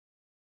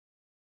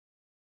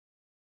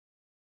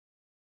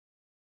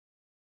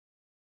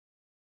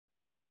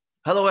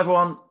Hello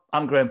everyone,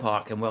 I'm Graeme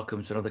Park and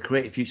welcome to another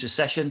Creative Futures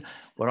session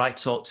where I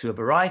talk to a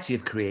variety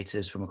of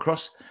creatives from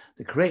across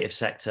the creative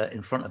sector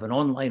in front of an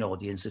online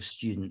audience of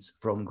students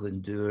from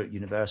Glyndwr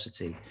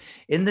University.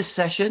 In this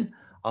session,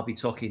 I'll be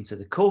talking to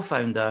the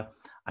co-founder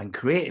and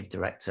creative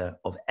director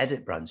of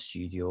Edit Brand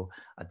Studio,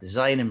 a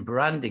design and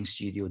branding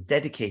studio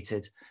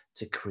dedicated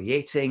to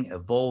creating,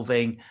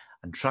 evolving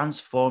and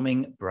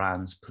transforming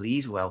brands.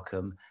 Please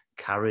welcome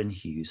Karen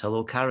Hughes.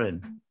 Hello,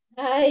 Karen.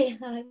 Hi,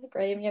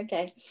 Graeme, you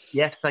okay?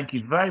 Yes, thank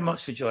you very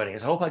much for joining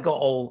us. I hope I got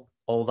all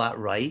that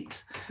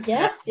right.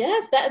 Yes,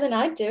 better than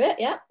I'd do it,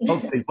 yeah.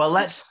 Okay, well,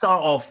 let's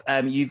start off.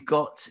 You've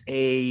got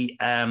a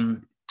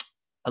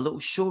little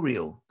show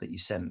reel that you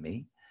sent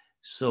me.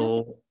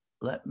 So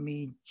let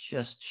me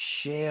just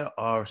share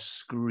our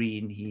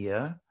screen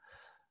here.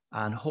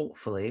 And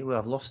hopefully, well,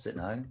 I've lost it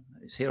now.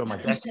 It's here on my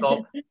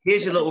desktop.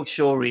 Here's your little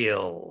show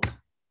reel.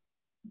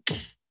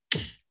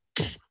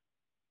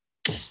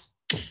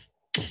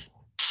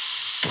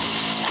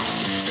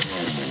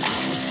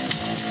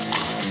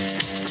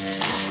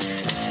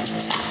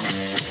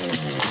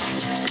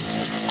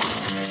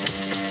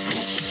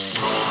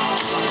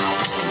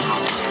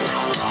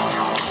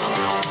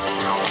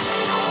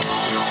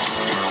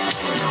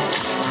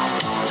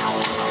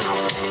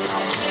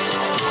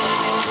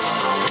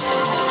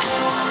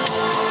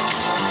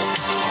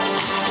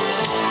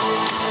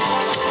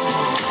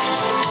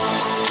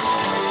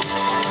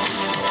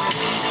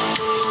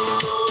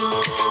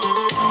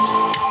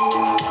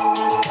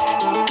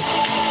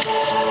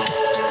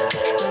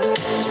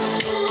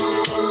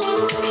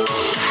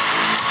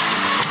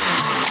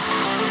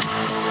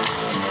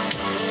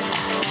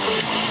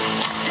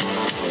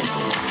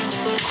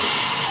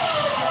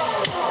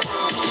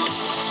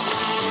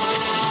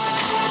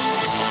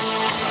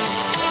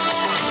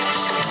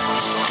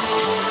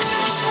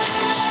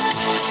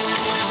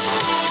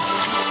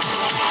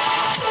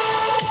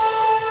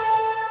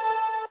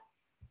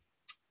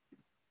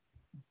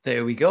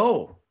 There we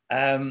go.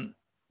 How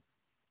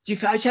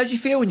do you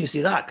feel when you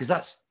see that? Because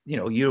that's,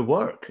 your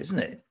work, isn't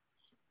it?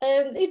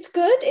 It's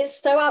good.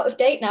 It's so out of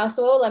date now.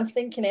 So all I'm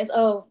thinking is,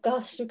 oh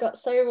gosh, we've got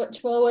so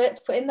much more work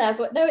to put in there.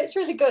 But no, it's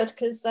really good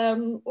because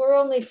we're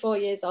only 4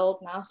 years old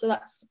now. So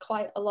that's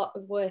quite a lot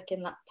of work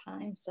in that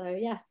time. So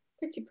yeah,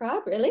 pretty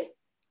proud, really.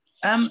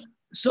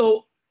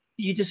 So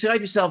you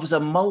describe yourself as a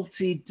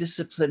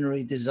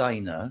multidisciplinary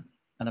designer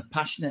and a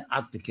passionate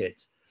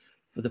advocate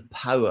for the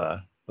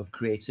power of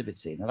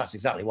creativity. Now, that's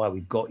exactly why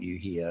we've got you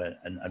here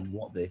and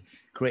what the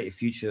Creative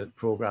Future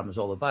program is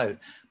all about.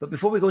 But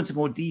before we go into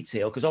more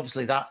detail, because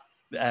obviously that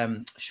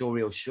show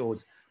reel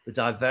showed the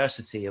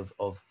diversity of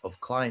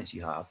clients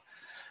you have.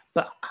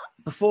 But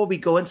before we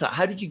go into that,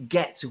 how did you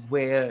get to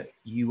where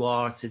you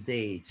are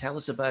today? Tell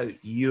us about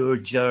your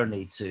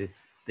journey to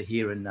the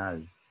here and now.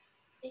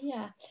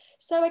 Yeah,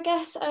 so I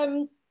guess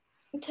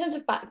in terms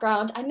of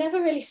background, I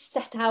never really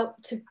set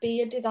out to be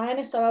a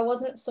designer, so I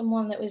wasn't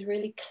someone that was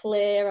really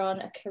clear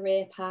on a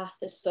career path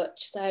as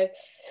such. So,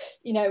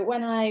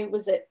 when I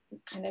was at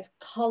kind of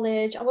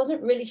college, I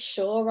wasn't really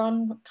sure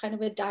on kind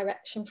of a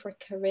direction for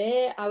a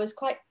career. I was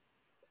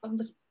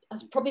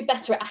probably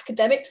better at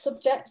academic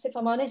subjects, if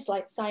I'm honest,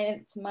 like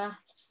science,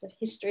 maths,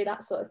 history,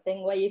 that sort of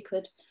thing, where you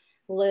could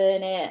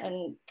learn it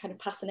and kind of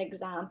pass an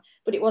exam,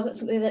 but it wasn't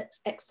something that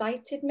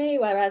excited me,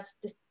 whereas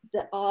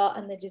the art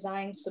and the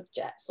design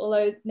subjects,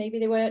 although maybe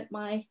they weren't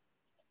my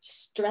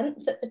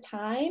strength at the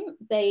time,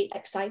 they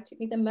excited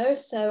me the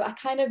most. So I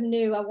kind of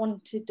knew I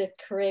wanted a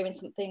career in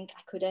something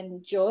I could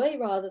enjoy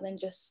rather than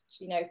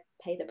just,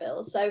 pay the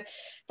bills. So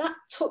that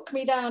took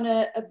me down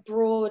a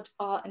broad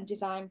art and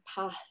design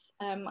path.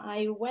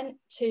 I went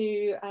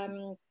to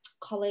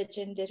college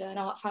and did an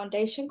art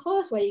foundation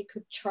course where you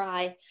could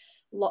try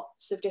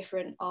lots of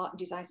different art and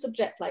design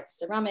subjects like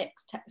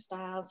ceramics,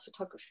 textiles,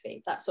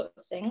 photography, that sort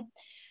of thing.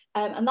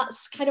 And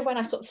that's kind of when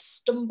I sort of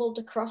stumbled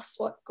across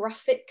what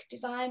graphic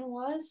design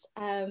was,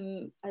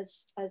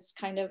 as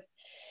kind of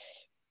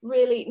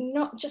really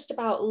not just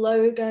about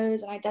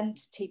logos and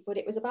identity, but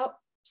it was about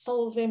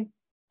solving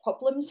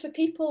problems for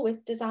people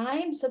with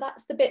design. So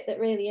that's the bit that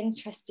really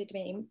interested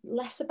me,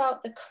 less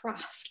about the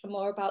craft and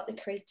more about the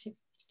creative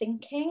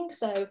thinking.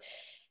 So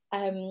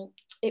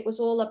it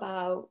was all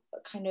about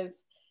kind of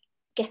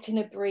getting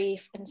a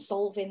brief and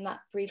solving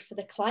that brief for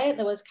the client.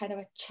 There was kind of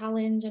a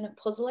challenge and a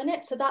puzzle in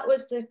it. So that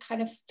was the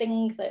kind of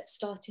thing that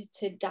started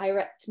to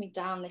direct me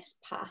down this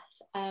path.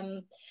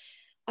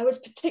 I was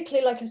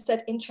particularly, like I've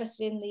said,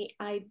 interested in the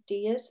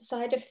ideas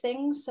side of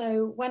things.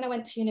 So when I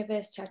went to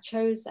university, I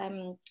chose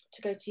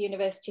to go to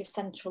University of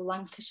Central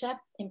Lancashire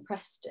in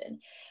Preston,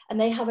 and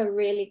they have a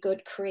really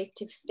good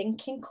creative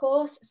thinking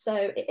course.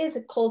 So it is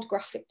called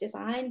graphic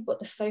design, but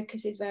the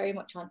focus is very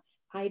much on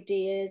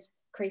ideas,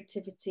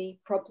 creativity,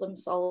 problem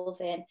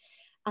solving,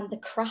 and the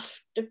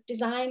craft of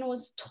design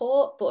was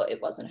taught, but it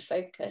wasn't a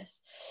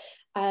focus.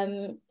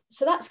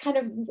 So that's kind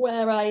of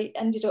where I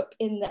ended up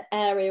in the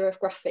area of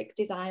graphic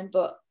design.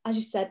 But as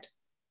you said,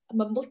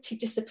 I'm a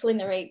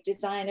multidisciplinary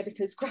designer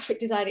because graphic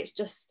design, it's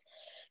just,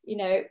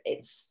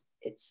 it's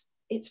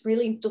it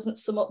really doesn't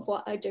sum up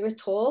what I do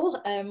at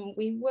all.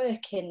 We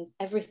work in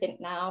everything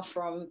now,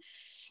 from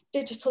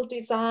digital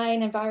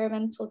design,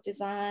 environmental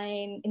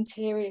design,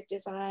 interior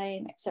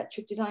design,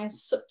 etc. Design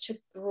is such a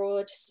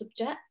broad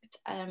subject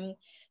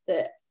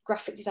that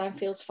graphic design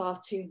feels far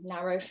too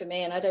narrow for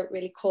me, and I don't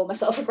really call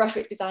myself a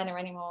graphic designer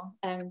anymore.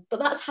 But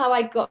that's how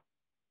I got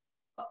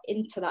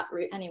into that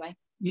route anyway.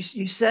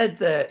 You said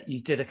that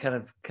you did a kind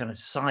of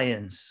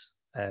science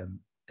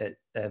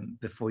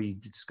before you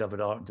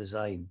discovered art and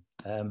design.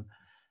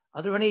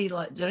 Are there any,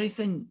 like, is there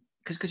anything,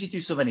 because you do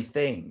so many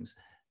things,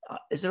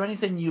 is there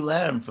anything you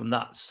learned from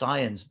that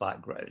science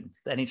background,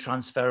 any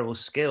transferable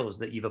skills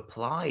that you've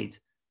applied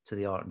to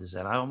the art and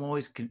design? I'm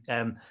always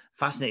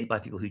fascinated by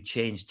people who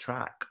change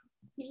track.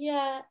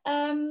 Yeah,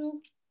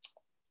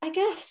 I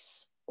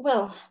guess,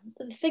 well,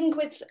 the thing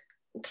with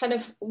kind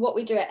of what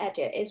we do at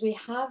Edit is we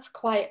have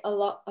quite a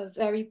lot of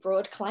very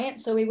broad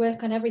clients. So we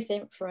work on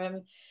everything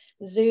from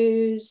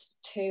zoos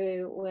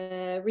to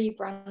we're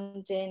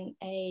rebranding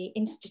a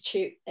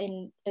institute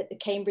at the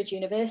Cambridge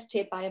University,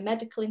 a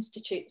biomedical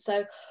institute.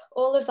 So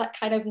all of that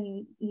kind of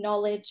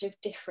knowledge of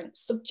different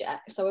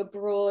subjects, so a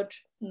broad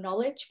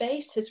knowledge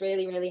base, has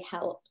really, really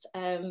helped.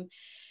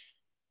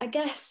 I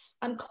guess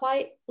I'm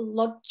quite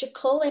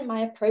logical in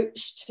my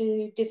approach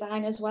to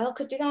design as well,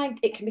 because design,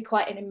 it can be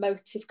quite an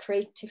emotive,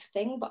 creative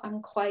thing, but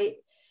I'm quite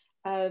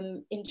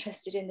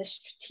interested in the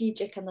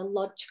strategic and the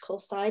logical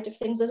side of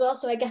things as well.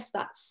 So I guess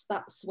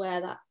that's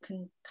where that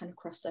can kind of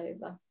cross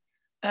over.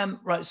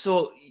 Right,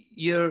 so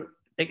your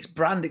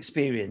brand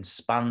experience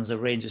spans a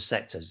range of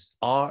sectors: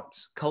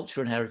 arts,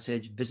 culture and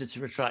heritage,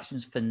 visitor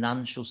attractions,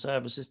 financial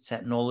services,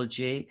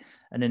 technology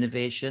and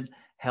innovation,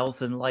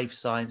 health and life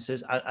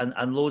sciences,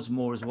 and loads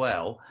more as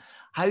well.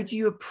 How do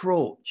you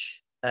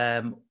approach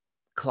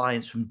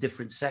clients from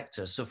different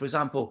sectors? So, for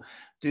example,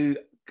 do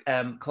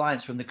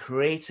clients from the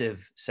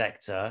creative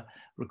sector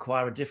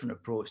require a different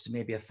approach to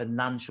maybe a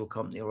financial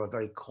company or a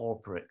very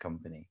corporate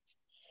company?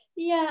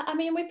 Yeah, I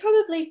mean, we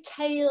probably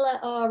tailor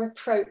our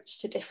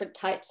approach to different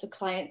types of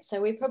clients. So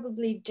we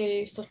probably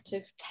do sort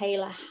of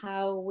tailor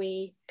how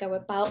we go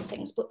about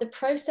things. But the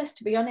process,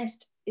 to be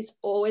honest, is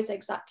always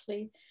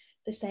exactly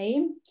the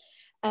same.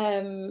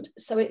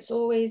 So it's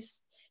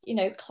always, you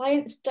know,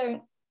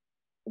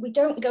 we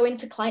don't go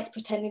into clients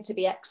pretending to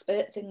be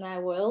experts in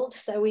their world.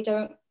 So we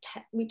don't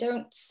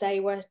say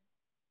we're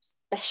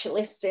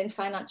specialists in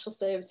financial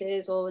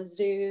services or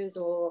zoos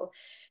or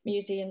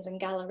museums and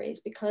galleries,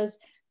 because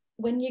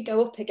when you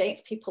go up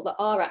against people that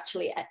are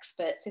actually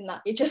experts in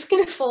that, you're just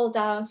going to fall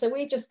down. So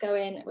we just go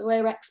in,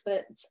 we're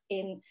experts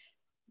in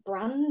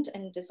brand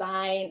and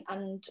design,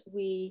 and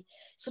we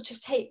sort of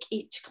take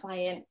each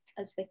client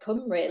as they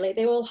come, really.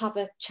 They all have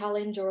a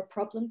challenge or a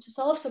problem to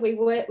solve. So we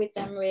work with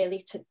them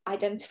really to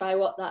identify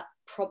what that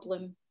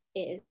problem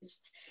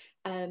is,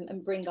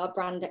 and bring our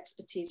brand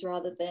expertise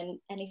rather than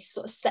any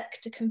sort of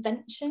sector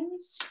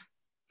conventions.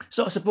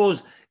 So I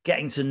suppose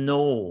getting to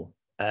know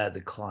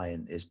the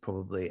client is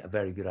probably a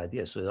very good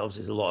idea. So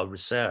obviously there's a lot of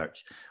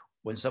research.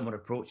 When someone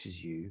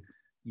approaches you,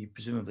 you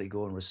presumably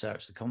go and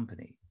research the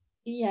company.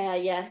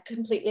 Yeah,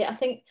 completely. I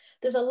think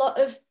there's a lot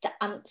of the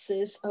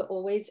answers are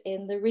always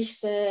in the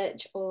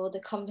research or the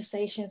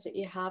conversations that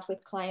you have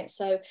with clients.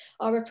 So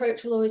our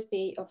approach will always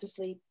be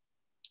obviously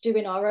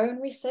doing our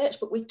own research,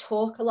 but we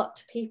talk a lot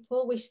to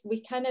people.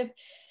 We kind of,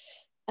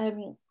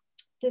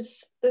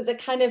 there's a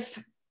kind of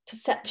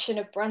perception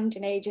of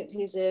branding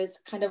agencies as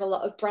kind of a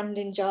lot of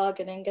branding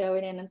jargon and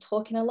going in and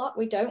talking a lot.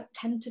 We don't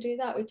tend to do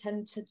that. We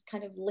tend to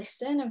kind of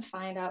listen and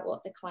find out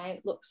what the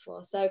client looks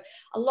for. So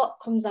a lot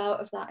comes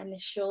out of that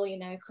initial, you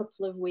know,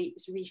 couple of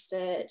weeks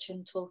research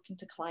and talking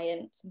to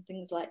clients and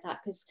things like that,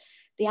 because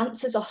the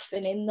answer's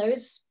often in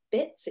those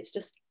bits. It's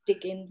just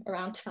digging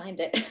around to find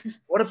it.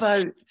 What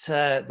about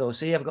though?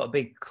 So you've got a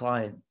big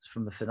client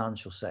from the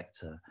financial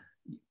sector.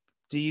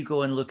 Do you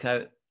go and look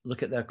at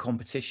their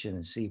competition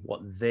and see what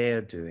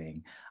they're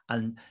doing?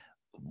 And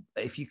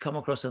if you come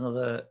across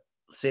another,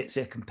 say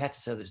a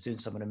competitor that's doing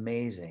something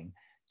amazing,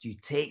 do you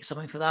take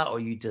something for that, or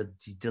do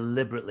you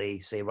deliberately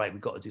say, right,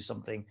 we've got to do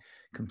something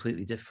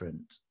completely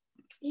different?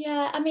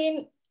 Yeah, I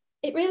mean,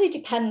 it really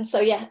depends. So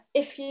yeah,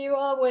 if you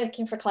are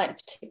working for a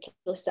client in a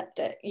particular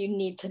sector, you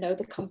need to know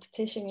the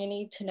competition. You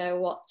need to know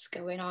what's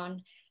going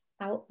on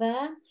out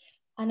there.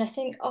 And I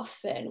think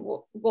often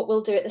what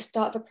we'll do at the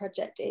start of a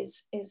project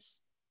is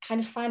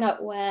kind of find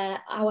out where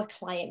our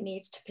client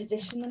needs to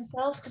position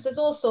themselves, because there's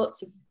all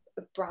sorts of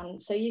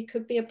brands. So you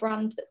could be a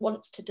brand that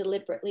wants to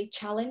deliberately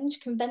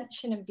challenge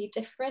convention and be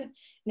different,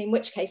 and in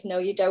which case, no,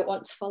 you don't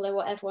want to follow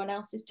what everyone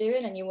else is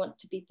doing, and you want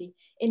to be the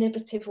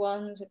innovative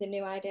ones with the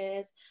new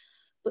ideas.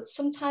 But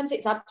sometimes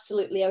it's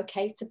absolutely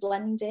okay to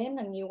blend in,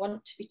 and you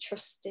want to be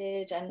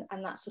trusted and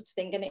that sort of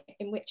thing. And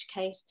in which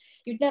case,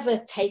 you'd never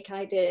take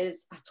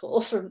ideas at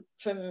all from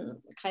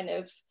kind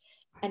of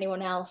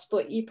anyone else,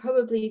 but you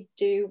probably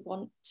do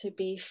want to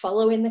be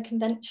following the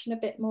convention a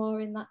bit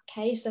more in that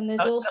case. And there's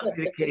also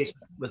the case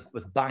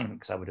with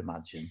banks, I would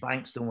imagine.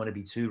 Banks don't want to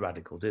be too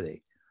radical, do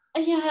they?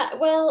 Yeah,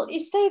 well, you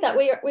say that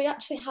we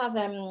actually have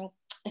a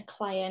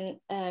client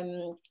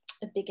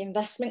a big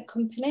investment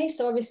company.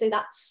 So obviously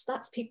that's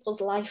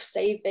people's life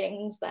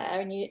savings there,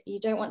 and you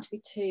don't want to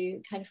be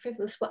too kind of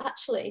frivolous. But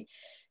actually,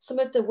 some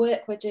of the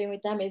work we're doing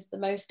with them is the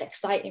most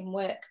exciting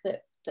work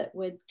that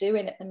we're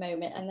doing at the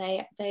moment,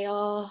 and they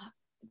are,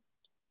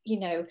 you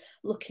know,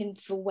 looking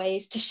for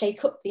ways to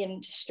shake up the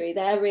industry.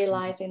 They're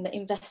realizing that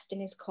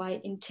investing is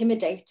quite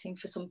intimidating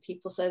for some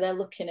people, so they're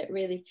looking at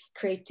really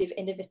creative,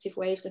 innovative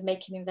ways of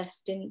making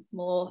investing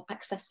more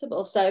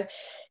accessible. So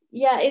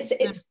yeah, it's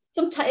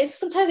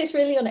sometimes it's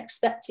really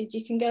unexpected.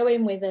 You can go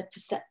in with a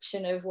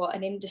perception of what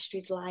an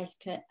industry's like,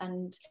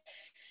 and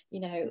you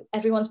know,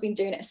 everyone's been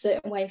doing it a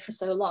certain way for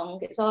so long.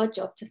 It's our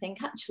job to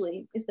think,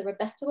 actually, is there a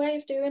better way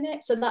of doing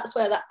it? So that's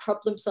where that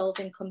problem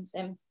solving comes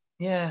in.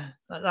 Yeah,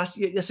 that's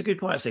a good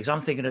point, actually. Because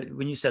I'm thinking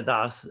when you said that,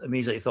 I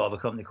immediately thought of a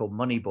company called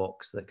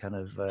Moneybox that kind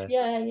of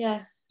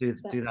do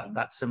Exactly.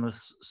 that similar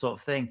sort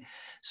of thing.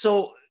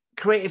 So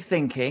creative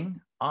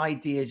thinking,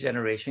 idea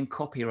generation,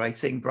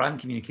 copywriting, brand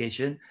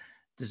communication,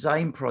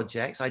 design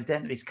projects,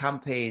 identities,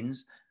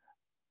 campaigns.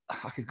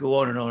 I could go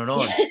on and on and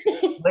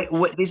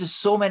on. These are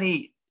so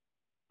many.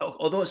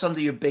 Although it's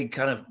under your big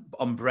kind of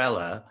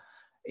umbrella,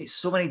 it's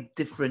so many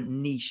different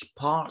niche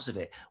parts of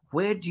it.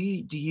 Where do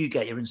you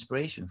get your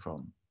inspiration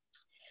from?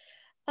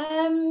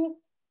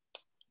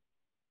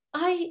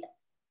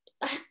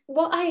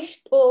 What I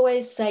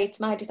always say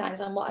to my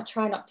designers, and what I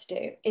try not to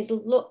do, is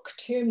look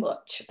too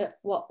much at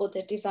what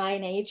other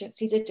design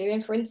agencies are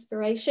doing for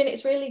inspiration.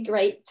 It's really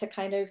great to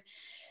kind of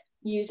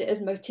use it as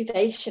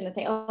motivation and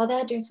think, oh,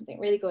 they're doing something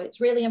really good.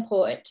 It's really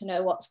important to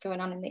know what's going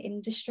on in the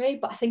industry,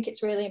 but I think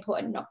it's really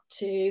important not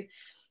to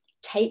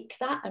take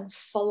that and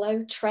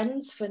follow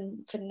trends for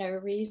no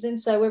reason.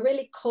 So we're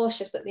really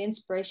cautious that the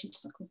inspiration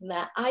doesn't come from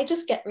there. I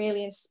just get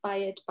really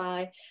inspired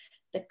by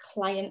the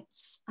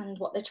clients and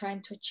what they're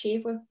trying to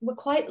achieve. We're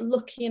quite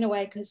lucky in a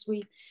way, because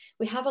we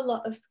have a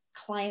lot of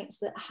clients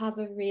that have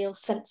a real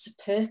sense of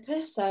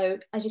purpose. So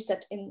as you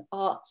said, in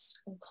arts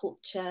and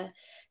culture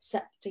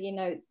sector, you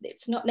know,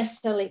 it's not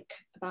necessarily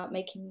about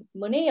making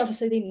money.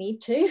 Obviously they need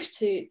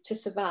to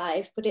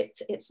survive, but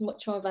it's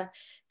much more of a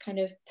kind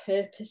of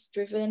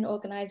purpose-driven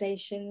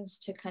organizations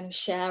to kind of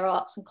share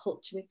arts and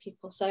culture with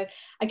people. So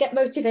I get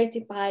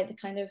motivated by the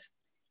kind of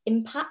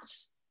impact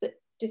that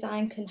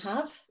design can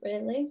have,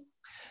 really.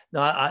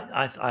 No,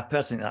 I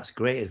personally think that's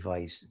great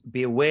advice.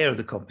 Be aware of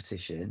the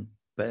competition,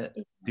 but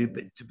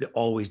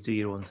always do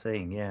your own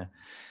thing. Yeah.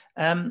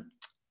 Now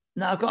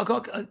I've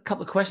got a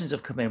couple of questions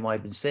have come in while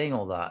I've been saying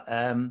all that.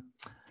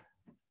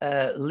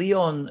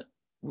 Leon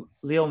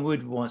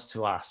Wood wants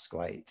to ask,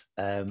 right,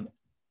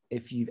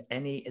 if you've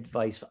any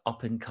advice for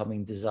up and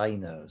coming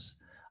designers,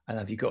 and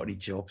have you got any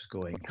jobs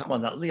going? Come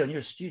on, that Leon, you're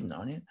a student,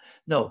 aren't you?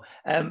 No.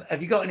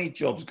 Have you got any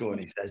jobs going?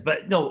 He says.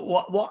 But no.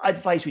 What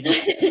advice would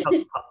you give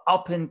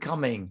up and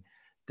coming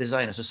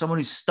designers, so someone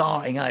who's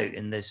starting out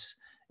in this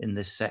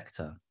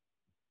sector?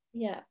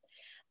 Yeah.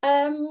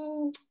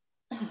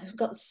 I've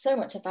got so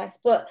much advice,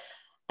 but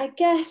I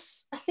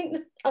think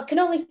that I can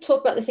only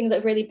talk about the things that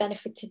have really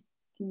benefited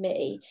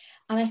me,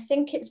 and I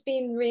think it's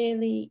been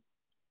really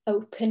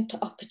open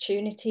to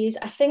opportunities.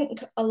 I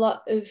think a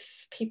lot of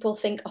people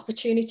think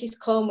opportunities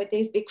come with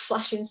these big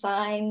flashing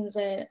signs,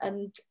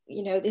 and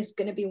you know, there's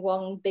going to be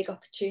one big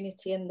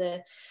opportunity and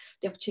the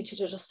opportunity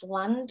to just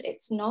land.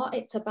 It's not.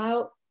 It's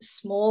about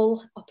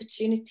small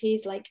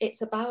opportunities. Like,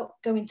 it's about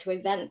going to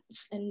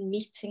events and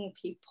meeting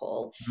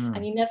people,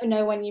 and you never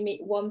know, when you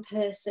meet one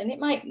person, it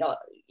might not,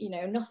 you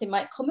know, nothing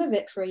might come of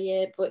it for a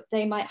year, but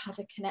they might have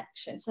a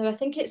connection. So I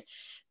think it's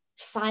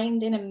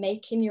finding and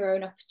making your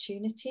own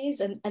opportunities,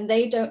 and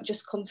they don't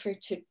just come through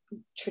to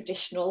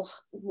traditional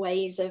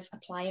ways of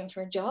applying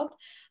for a job.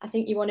 I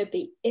think you want to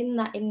be in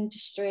that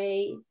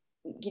industry,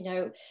 you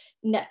know.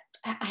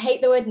 I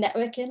hate the word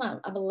networking.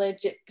 I'm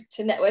allergic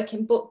to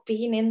networking, but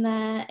being in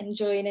there,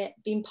 enjoying it,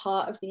 being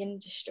part of the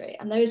industry,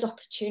 and those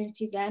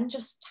opportunities then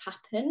just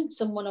happen.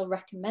 Someone will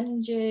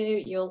recommend you,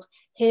 you'll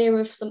hear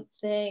of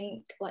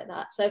something like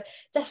that. So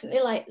definitely,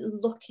 like,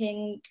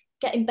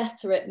 getting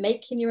better at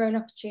making your own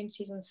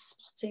opportunities and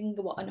spotting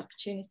what an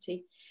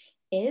opportunity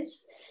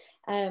is.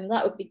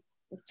 That would be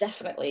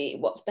definitely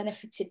what's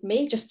benefited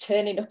me, just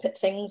turning up at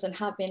things and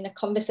having a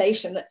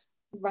conversation that's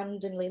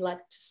randomly led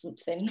to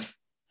something.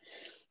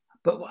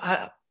 But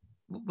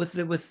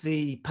with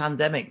the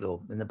pandemic,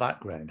 though, in the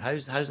background,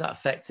 how's that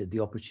affected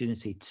the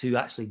opportunity to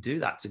actually do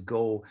that, to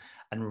go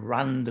and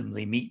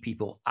randomly meet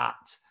people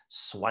at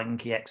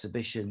swanky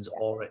exhibitions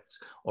or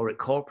at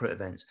corporate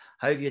events?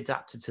 How have you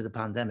adapted to the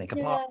pandemic,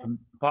 apart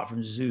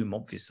from Zoom,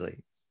 obviously?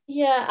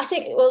 Yeah, I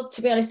think, well,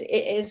 to be honest, it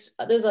is.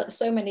 There's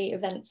so many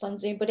events on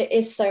Zoom, but it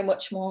is so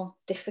much more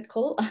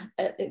difficult.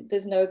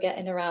 There's no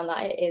getting around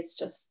that. It is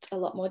just a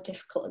lot more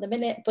difficult at the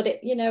minute, but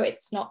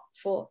it's not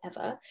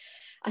forever.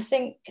 I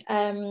think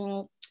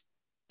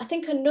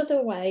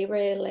another way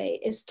really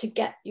is to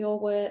get your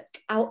work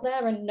out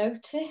there and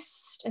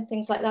noticed and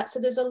things like that. So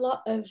there's a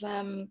lot of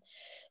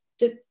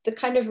the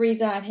kind of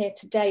reason I'm here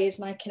today is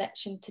my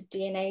connection to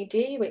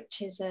D&AD,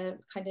 which is a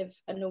kind of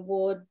an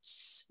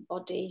awards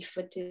body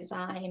for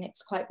design.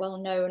 It's quite well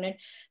known, and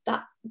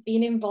that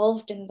being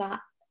involved in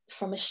that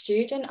from a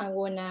student. I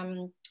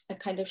won a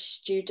kind of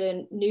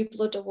student new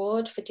blood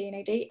award for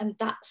D&AD, and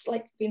that's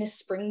like been a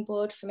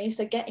springboard for me.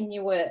 So getting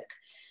your work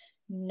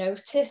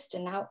noticed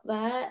and out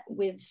there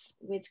with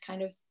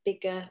kind of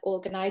bigger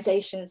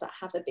organizations that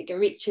have a bigger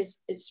reach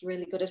is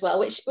really good as well,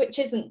 which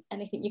isn't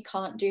anything you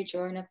can't do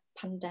during a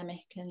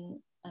pandemic, and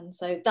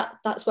so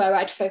that's where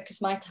I'd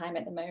focus my time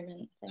at the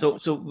moment.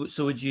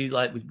 So would you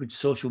like, would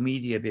social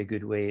media be a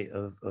good way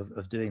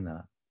of doing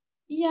that?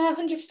 Yeah,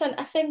 100%.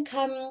 I think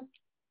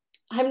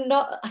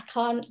I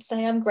can't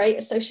say I'm great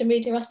at social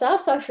media myself,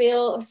 so I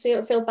feel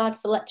bad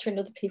for lecturing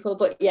other people,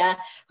 but yeah,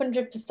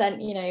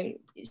 100%, you know,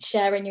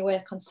 sharing your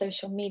work on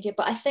social media.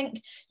 But I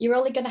think you're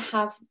only going to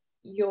have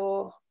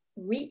your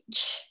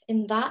reach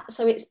in that,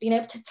 so it's being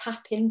able to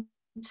tap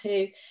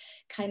into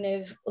kind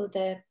of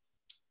other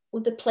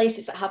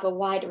places that have a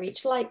wider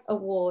reach, like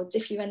awards.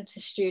 If you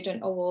enter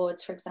student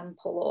awards, for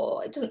example,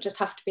 or it doesn't just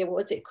have to be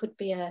awards, it could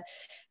be a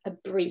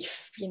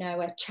brief, you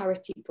know, a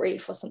charity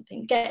brief or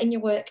something. Getting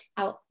your work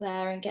out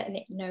there and getting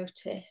it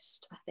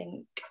noticed, I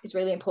think, is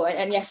really important.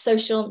 And yes,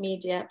 social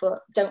media, but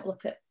don't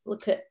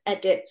look at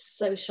edits.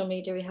 Social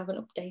media, we haven't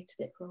updated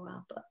it for a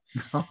while, but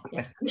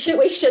okay. Yeah,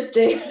 we should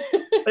do.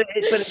 but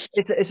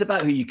it's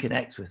about who you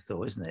connect with,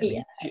 though, isn't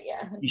it? I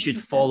mean, you should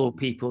follow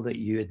people that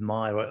you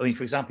admire. I mean,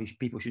 for example,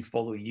 people should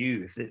follow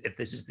you if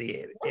this is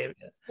the area.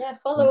 Yeah,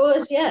 follow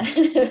us. Yeah.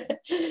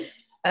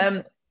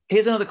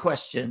 Here's another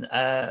question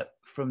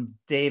from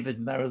David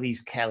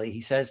Merrilees Kelly.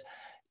 He says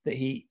that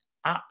he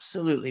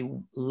absolutely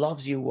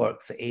loves your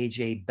work for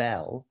AJ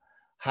Bell.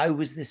 How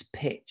was this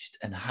pitched,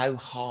 and how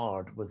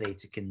hard were they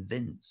to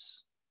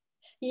convince?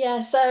 Yeah,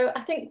 so I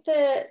think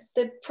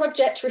the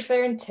project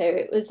referring to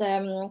it was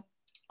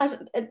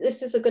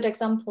this is a good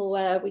example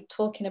where we're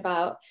talking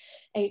about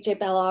AJ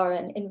Bell are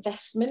an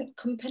investment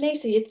company,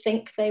 so you'd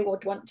think they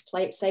would want to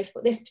play it safe,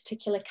 but this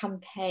particular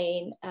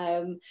campaign,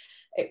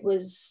 it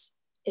was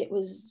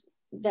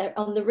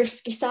on the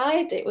risky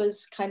side. It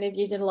was kind of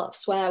using a lot of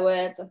swear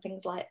words and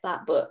things like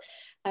that, but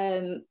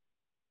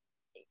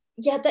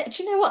yeah,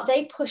 do you know what?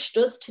 They pushed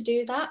us to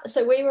do that.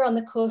 So we were on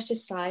the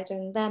cautious side,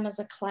 and them as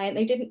a client,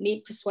 they didn't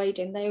need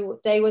persuading. They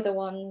were the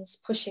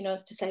ones pushing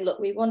us to say, look,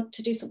 we want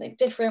to do something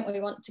different. We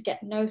want to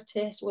get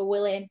noticed. We're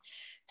willing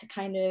to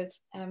kind of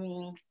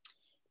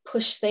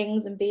push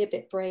things and be a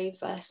bit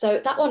braver. So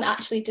that one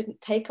actually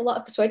didn't take a lot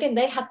of persuading.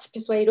 They had to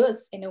persuade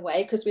us in a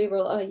way, because we were,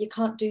 oh, you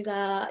can't do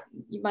that,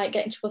 you might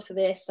get in trouble for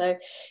this. So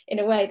in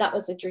a way, that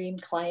was a dream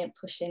client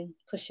pushing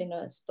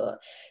us. But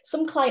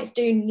some clients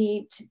do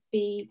need to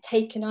be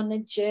taken on a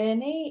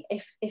journey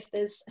if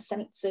there's a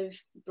sense of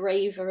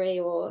bravery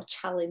or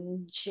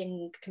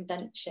challenging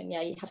convention.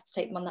 Yeah, you have to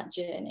take them on that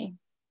journey.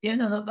 Yeah,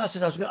 no, that's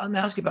what I was going to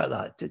ask you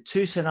about. That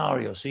two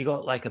scenarios. So you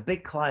got like a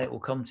big client will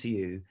come to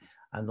you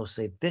and they'll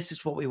say, this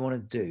is what we want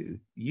to do.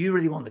 You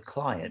really want the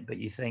client, but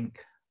you think,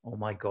 oh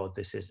my God,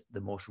 this is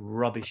the most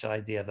rubbish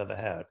idea I've ever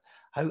heard.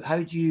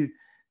 How do you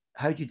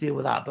deal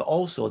with that? But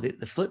also the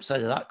flip side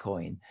of that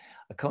coin,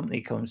 a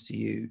company comes to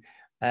you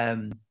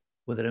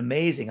with an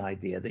amazing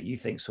idea that you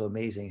think so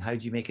amazing. How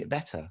do you make it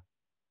better?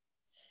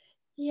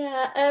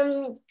 Yeah,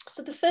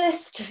 so the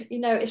first, you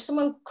know, if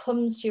someone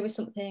comes to you with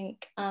something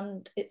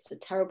and it's a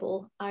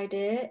terrible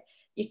idea,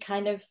 you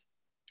kind of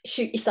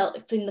shoot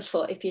yourself in the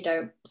foot if you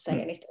don't say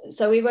anything.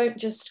 So we won't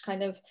just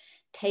kind of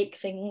take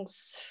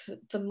things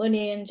for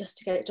money and just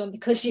to get it done,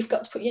 because you've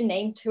got to put your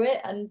name to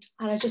it, and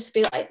I just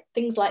feel like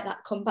things like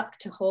that come back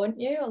to haunt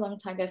you a long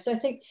time ago. So I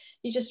think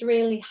you just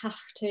really have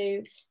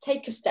to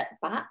take a step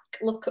back,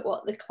 look at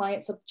what the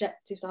client's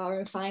objectives are,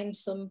 and find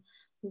some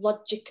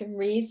logic and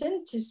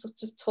reason to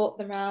sort of talk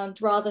them around,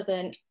 rather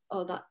than,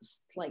 oh, that's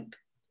like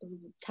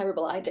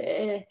terrible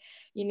idea.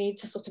 You need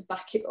to sort of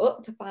back it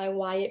up by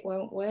why it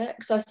won't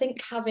work. So I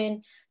think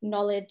having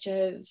knowledge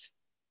of,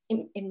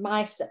 in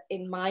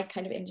my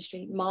kind of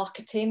industry,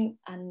 marketing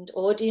and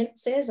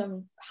audiences,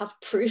 and have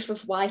proof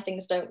of why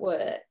things don't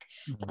work,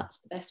 that's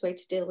the best way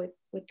to deal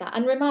with that.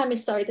 And remind me,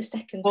 sorry, the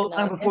second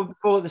scenario.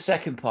 Before the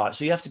second part,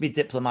 so you have to be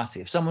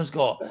diplomatic. If someone's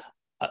got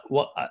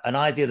an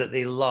idea that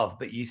they love,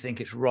 but you think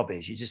it's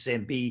rubbish, you just say,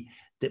 be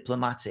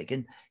diplomatic.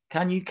 And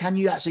can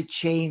you actually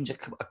change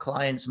a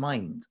client's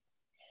mind?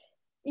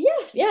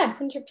 Yeah,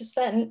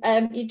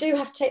 100%. You do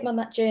have to take them on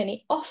that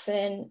journey.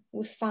 Often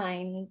we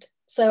find,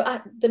 so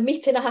at the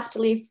meeting I have to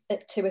leave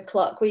at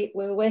 2:00.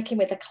 We're working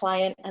with a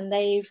client and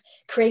they've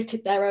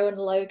created their own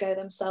logo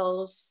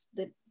themselves.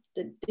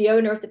 The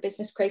owner of the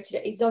business created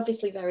it. He's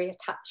obviously very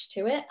attached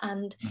to it,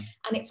 and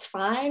it's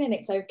fine and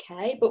it's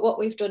okay. But what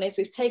we've done is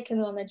we've taken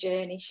them on a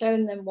journey,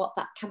 shown them what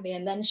that can be,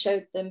 and then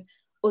showed them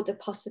other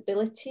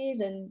possibilities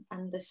and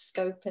the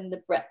scope and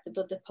the breadth of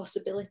other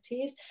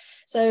possibilities.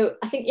 So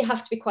I think you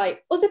have to be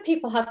other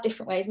people have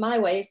different ways. My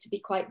way is to be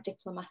quite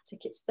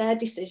diplomatic. It's their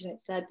decision,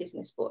 it's their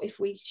business. But if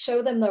we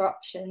show them their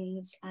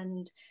options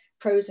and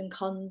pros and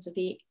cons of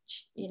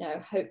each, you know,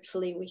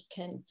 hopefully we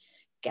can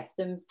get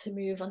them to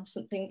move on to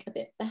something a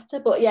bit better.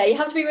 But yeah, you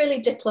have to be really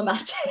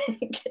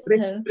diplomatic.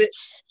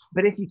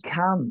 But if you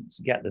can't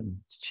get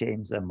them to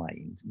change their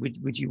mind,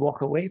 would you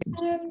walk away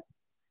from it?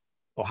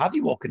 or have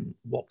you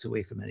walked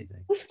away from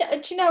anything?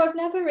 Do you know, I've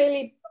never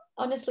really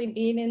honestly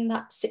been in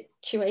that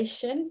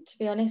situation, to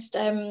be honest.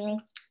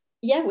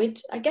 Yeah,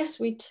 I guess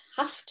we'd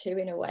have to,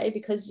 in a way,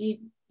 because you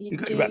You've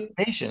got do. your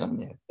reputation,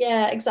 haven't you?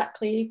 Yeah,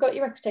 exactly. You've got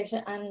your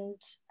reputation, and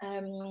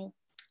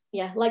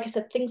yeah, like I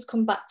said, things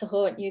come back to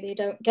haunt you. They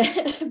don't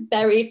get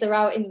buried. They're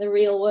out in the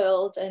real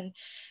world, and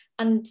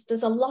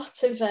there's a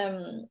lot of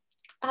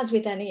as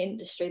with any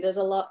industry, there's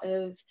a lot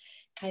of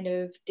kind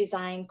of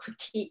design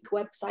critique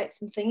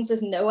websites and things.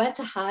 There's nowhere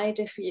to hide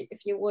if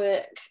your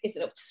work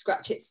isn't up to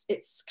scratch.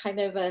 It's kind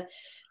of a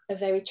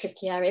very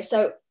tricky area.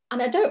 So,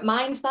 and I don't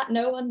mind that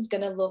no one's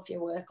going to love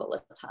your work all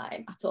the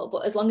time at all,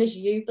 but as long as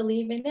you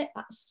believe in it,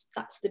 that's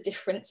the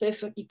difference. So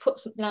if you put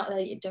something out there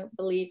you don't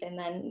believe in,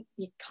 then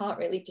you can't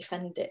really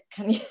defend it,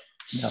 can you?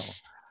 No,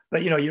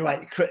 but you're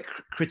right.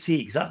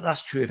 Critiques,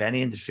 that's true of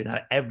any industry now.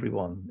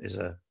 Everyone is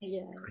a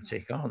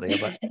critic, aren't they,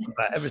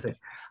 about everything.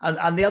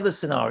 And the other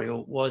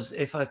scenario was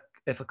if a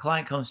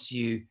client comes to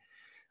you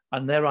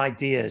and their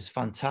idea is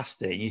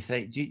fantastic,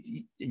 and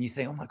you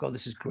think, oh my God,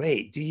 this is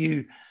great.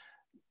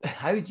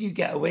 How do you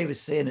get away with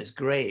saying it's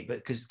great, but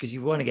because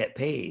you want to get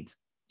paid?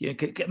 What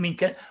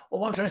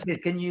I'm trying to say is,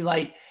 can you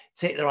like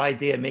take their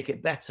idea and make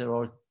it better,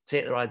 or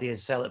take their idea and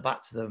sell it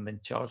back to them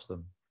and charge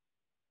them?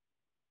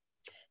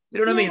 You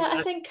know what I mean?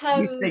 I think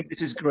you think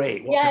this is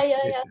great.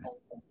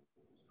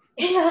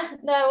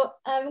 No,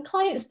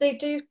 clients, they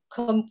do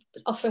come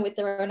often with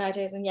their own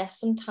ideas, and yes,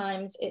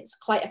 sometimes it's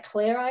quite a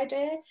clear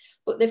idea,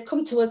 but they've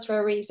come to us for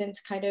a reason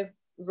to kind of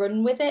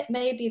run with it.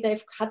 Maybe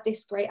they've had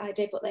this great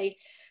idea, but they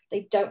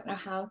don't know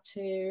how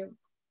to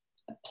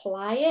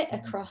apply it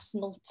across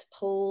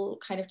multiple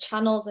kind of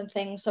channels and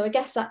things. So I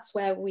guess that's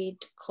where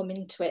we'd come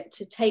into it,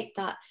 to take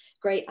that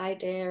great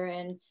idea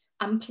and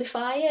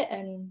amplify it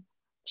and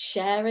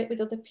share it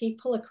with other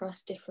people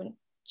across different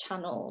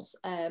channels.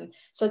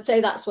 So I'd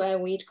say that's where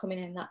we'd come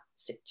in that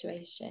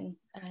situation.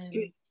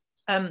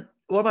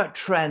 What about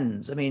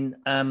trends? I mean,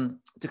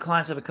 do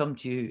clients ever come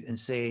to you and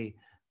say,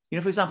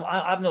 for example,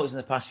 I've noticed in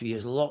the past few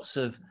years lots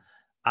of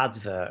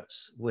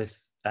adverts with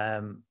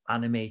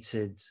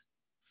animated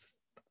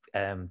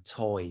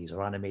toys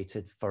or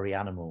animated furry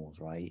animals,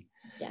 right?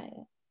 Yeah.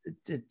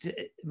 I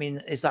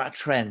mean, is that a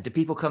trend? Do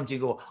people come to you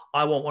and go,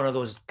 I want one of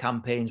those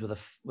campaigns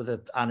with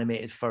an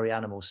animated furry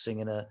animal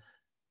singing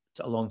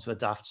along to a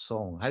daft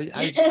song?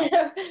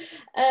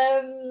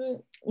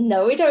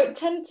 No, we don't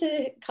tend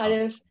to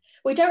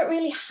we don't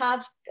really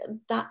have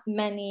that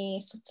many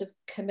sort of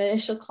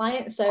commercial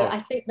clients. So I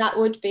think that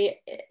would be,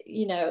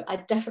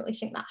 I definitely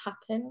think that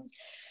happens.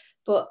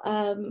 But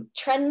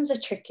trends are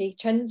tricky.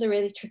 Trends are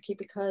really tricky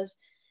because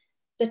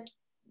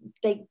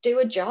they do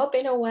a job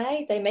in a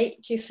way. They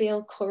make you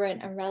feel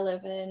current and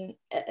relevant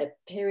at a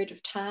period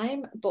of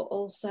time, but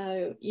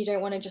also you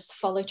don't want to just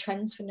follow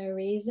trends for no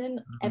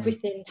reason.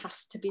 Everything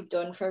has to be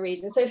done for a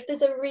reason. So if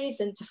there's a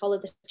reason to follow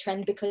the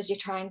trend because you're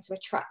trying to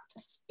attract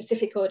a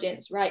specific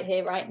audience right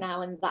here, right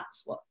now, and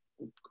that's what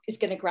is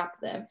going to grab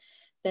them,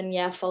 then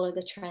yeah, follow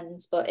the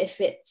trends. But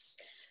if it's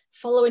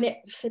following it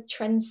for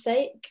trend's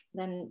sake,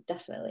 then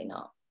definitely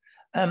not.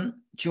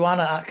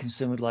 Joanna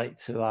Atkinson would like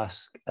to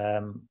ask,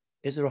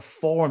 is there a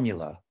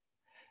formula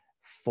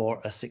for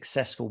a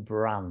successful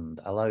brand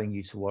allowing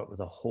you to work with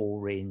a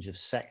whole range of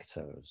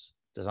sectors?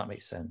 Does that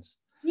make sense?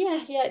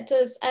 Yeah, it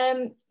does.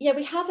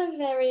 We have a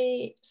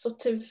very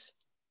sort of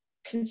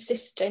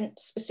consistent,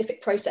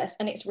 specific process,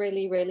 and it's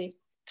really, really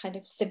kind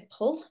of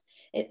simple.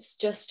 It's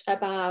just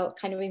about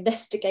kind of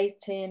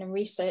investigating and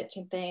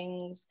researching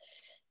things.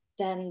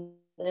 Then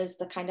there's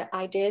the kind of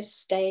ideas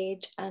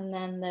stage, and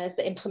then there's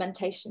the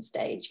implementation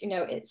stage.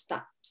 It's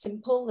that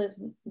simple.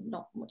 There's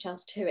not much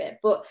else to it.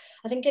 But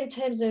I think in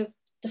terms of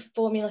the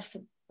formula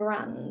for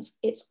brands,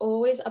 it's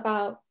always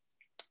about,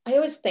 I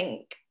always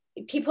think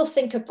people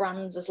think of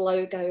brands as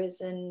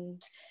logos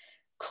and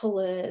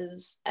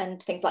colours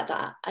and things like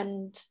that.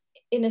 And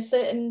to a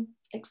certain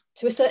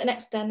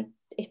extent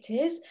it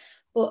is,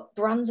 but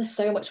brands are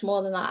so much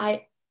more than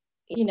that.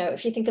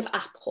 If you think of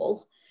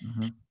Apple,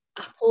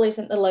 Apple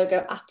isn't the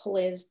logo. Apple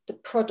is the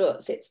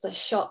products, it's the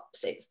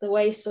shops, it's the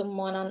way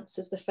someone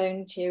answers the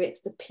phone to you, it's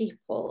the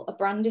people. A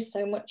brand is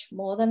so much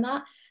more than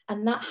that,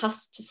 and that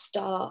has to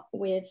start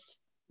with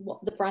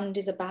what the brand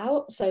is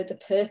about. So the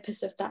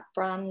purpose of that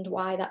brand,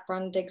 why that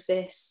brand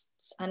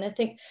exists. And I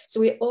think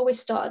so we always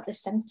start at the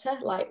center,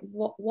 like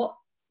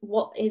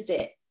what is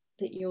it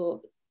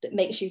that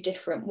makes you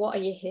different? What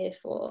are you here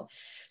for?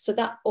 So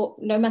that,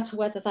 no matter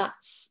whether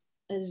that's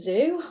a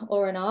zoo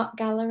or an art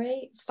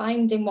gallery,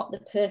 finding what the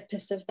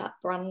purpose of that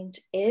brand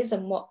is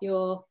and what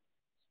you're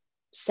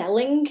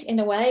selling, in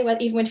a way,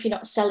 even if you're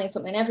not selling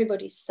something,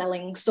 everybody's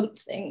selling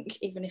something,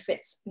 even if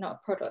it's not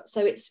a product.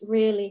 So it's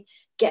really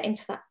getting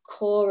to that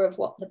core of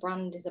what the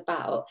brand is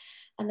about,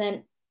 and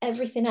then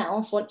everything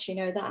else, once you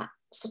know that,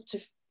 sort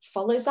of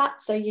follows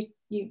that. So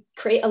you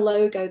create a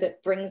logo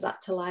that brings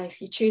that to life,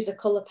 you choose a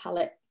color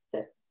palette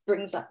that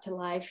brings that to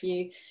life,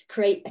 you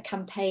create a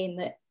campaign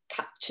that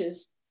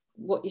captures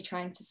what you're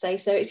trying to say.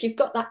 So if you've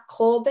got that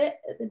core bit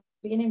at the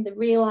beginning, the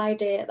real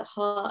idea at the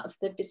heart of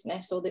the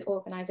business or the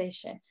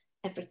organization,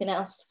 everything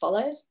else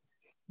follows.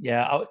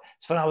 Yeah,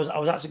 it's funny. I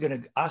was actually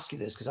going to ask you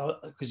this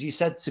because you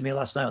said to me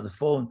last night on the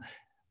phone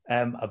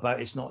about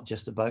it's not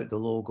just about the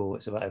logo,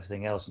 it's about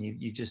everything else, and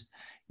you just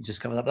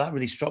covered that. But that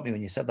really struck me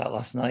when you said that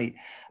last night.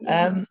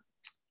 Yeah.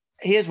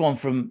 Here's one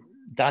from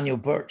Daniel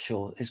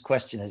Birchall. His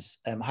question is,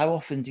 how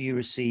often do you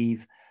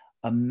receive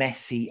a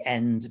messy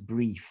end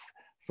brief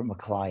from a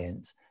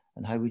client,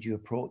 and how would you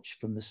approach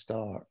from the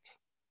start?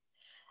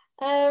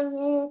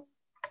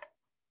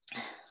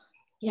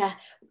 Yeah,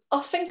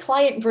 often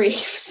client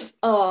briefs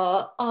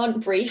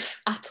aren't brief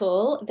at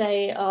all.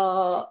 They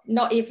are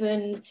not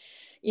even,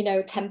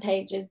 10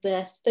 pages.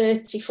 They're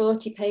 30,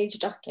 40 page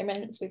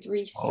documents with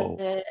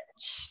research,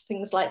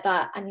 things like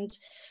that. And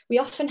we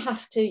often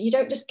have to, you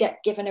don't just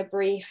get given a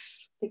brief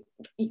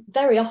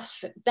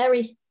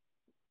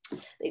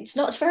it's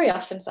not very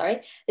often,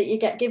 that you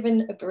get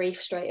given a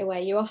brief straight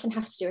away. You often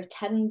have to do a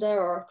tender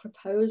or a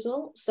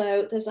proposal.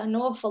 So there's an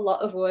awful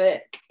lot of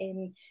work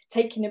in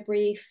taking a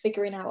brief,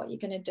 figuring out what you're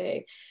going to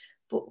do.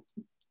 But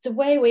the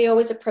way we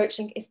always approach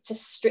it is to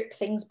strip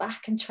things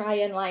back and try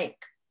and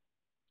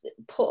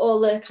put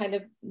all the kind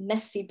of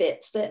messy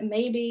bits that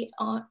maybe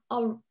are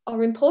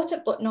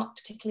important but not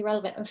particularly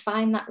relevant, and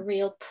find that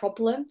real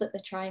problem that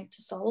they're trying to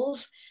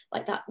solve,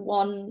 like that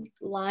one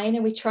line.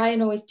 And we try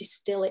and always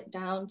distill it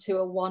down to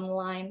a one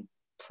line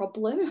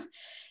problem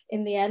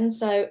in the end.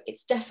 So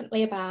it's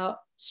definitely about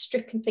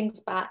stripping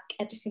things back,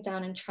 editing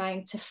down, and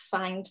trying to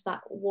find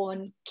that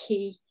one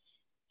key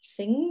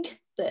thing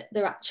that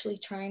they're actually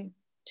trying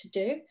to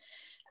do.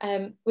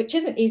 Which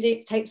isn't easy,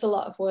 it takes a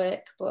lot of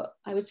work, but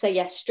I would say,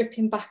 yes,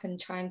 stripping back and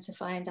trying to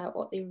find out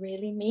what they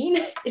really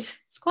mean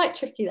it's quite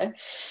tricky though.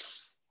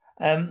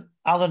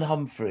 Alan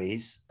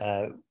Humphreys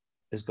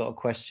has got a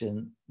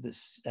question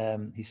that's,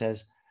 he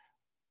says,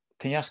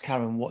 can you ask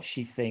Karen what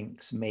she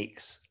thinks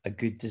makes a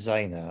good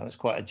designer? It's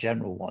quite a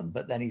general one,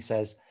 but then he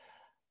says,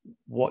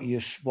 what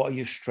are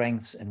your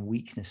strengths and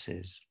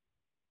weaknesses?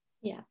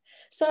 Yeah,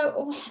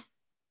 so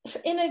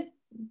in a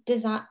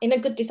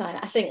good designer,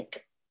 I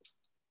think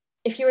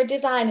if you're a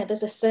designer,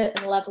 there's a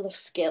certain level of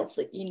skill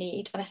that you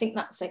need. And I think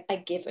that's a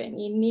given.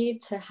 You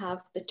need to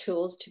have the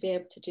tools to be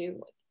able to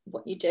do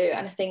what you do.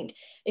 And I think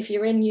if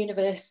you're in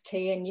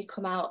university and you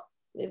come out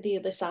the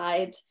other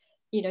side,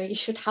 you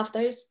should have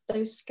those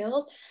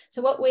skills.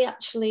 So what we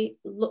actually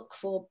look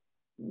for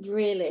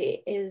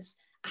really is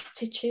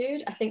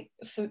attitude. I think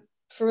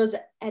for us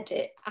at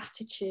Edit,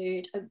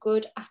 attitude, a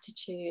good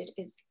attitude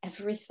is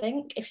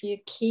everything. If you're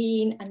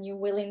keen and you're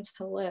willing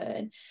to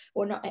learn,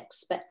 we're not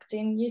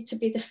expecting you to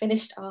be the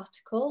finished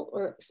article.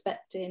 We're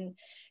expecting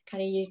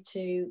kind of you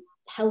to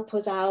help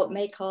us out,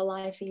 make our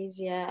life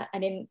easier,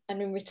 and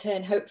in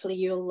return, hopefully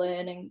you'll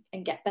learn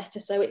and get better.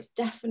 So it's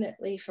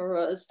definitely for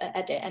us at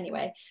Edit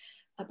anyway,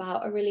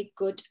 about a really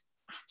good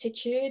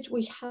attitude.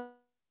 We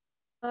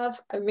have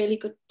a really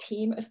good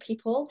team of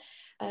people,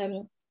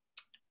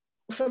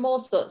 from all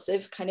sorts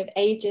of kind of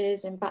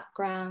ages and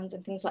backgrounds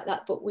and things like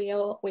that, but we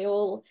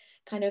all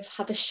kind of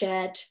have a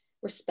shared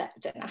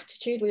respect and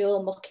attitude. We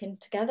all muck in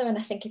together, and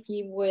I think if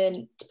you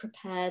weren't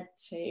prepared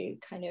to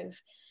kind of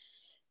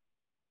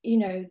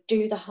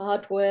do the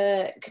hard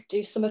work,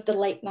 do some of the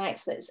late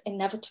nights that's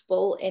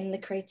inevitable in the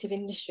creative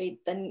industry,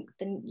 then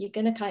you're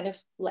going to kind of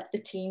let the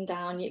team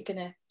down. You're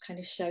going to kind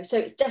of show. So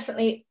it's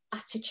definitely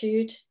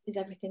attitude is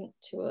everything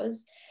to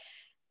us.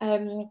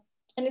 And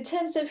in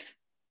terms of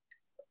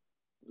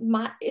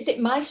is it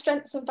my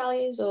strengths and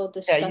values or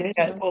the strengths?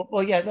 Yeah.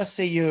 Well, yeah. Let's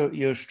see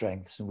your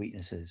strengths and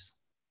weaknesses.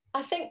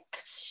 I think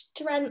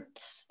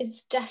strengths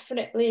is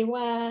definitely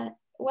where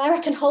I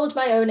can hold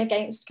my own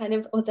against kind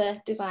of other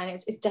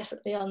designers, is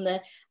definitely on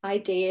the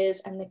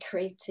ideas and the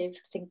creative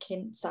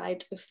thinking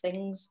side of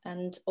things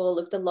and all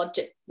of the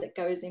logic that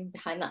goes in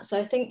behind that. So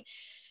I think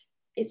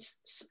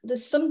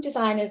there's some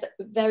designers,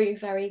 very,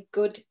 very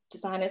good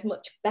designers,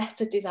 much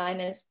better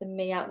designers than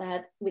me out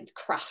there with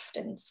craft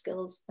and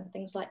skills and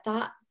things like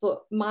that.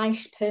 But my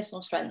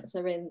personal strengths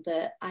are in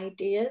the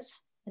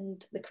ideas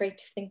and the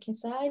creative thinking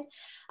side.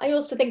 I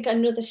also think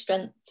another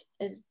strength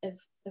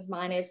of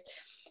mine is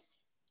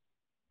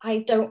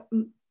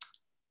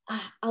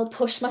I'll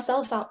push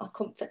myself out my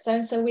comfort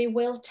zone. So we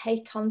will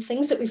take on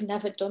things that we've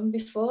never done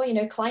before.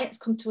 Clients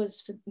come to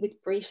us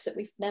with briefs that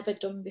we've never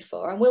done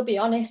before, and we'll be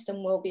honest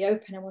and we'll be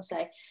open and we'll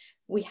say,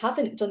 we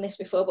haven't done this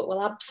before, but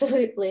we'll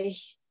absolutely,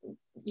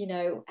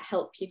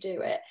 help you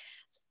do it.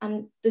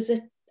 And there's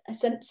a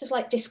sense of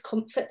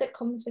discomfort that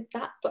comes with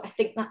that. But I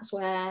think that's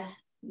where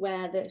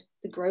the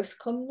growth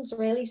comes,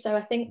 really. So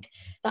I think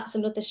that's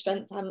another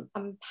strength.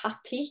 I'm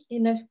happy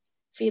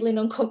feeling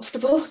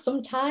uncomfortable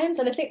sometimes,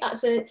 and I think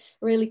that's a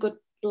really good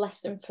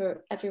lesson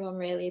for everyone,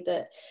 really,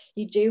 that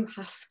you do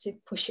have to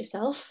push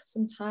yourself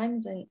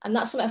sometimes, and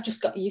that's something I've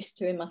just got used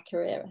to in my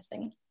career, I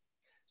think.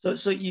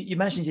 So you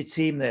mentioned your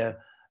team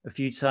there a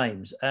few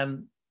times.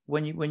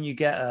 When you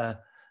get a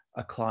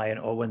client,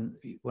 or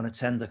when a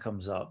tender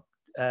comes up,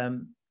 are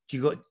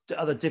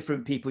there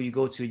different people you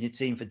go to in your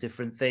team for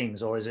different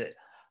things, or is it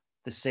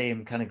the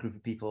same kind of group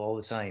of people all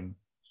the time?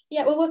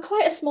 Yeah, well, we're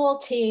quite a small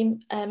team,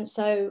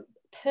 so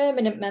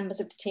permanent members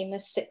of the team,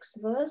 there's 6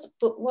 of us,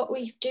 but what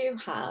we do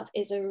have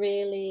is a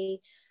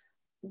really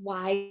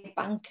wide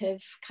bank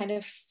of kind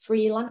of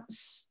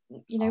freelance,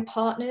 you know,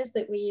 partners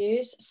that we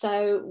use.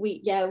 So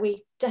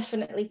we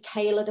definitely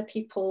tailor the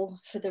people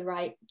for the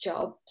right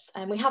jobs,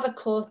 and we have a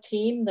core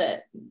team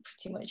that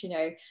pretty much, you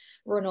know,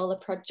 run all the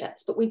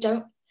projects, but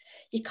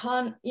you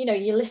can't, you know,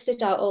 you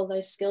listed out all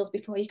those skills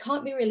before, you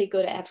can't be really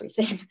good at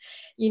everything.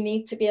 You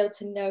need to be able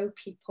to know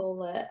people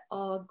that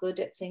are good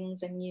at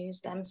things and use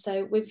them.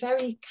 So we're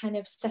very kind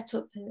of set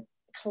up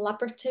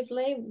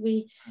collaboratively.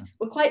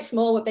 We're quite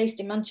small, we're based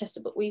in Manchester,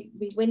 but we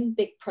win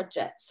big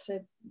projects for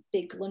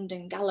big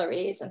London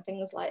galleries and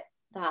things like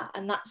that,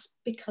 and that's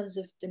because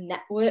of the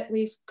network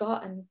we've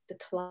got and the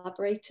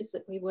collaborators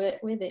that we work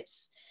with.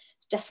 It's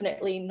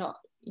definitely not,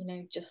 you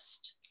know,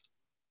 just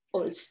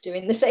us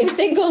doing the same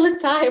thing all the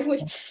time, would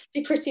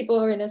be pretty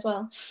boring as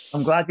well.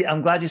 I'm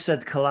glad you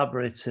said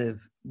collaborative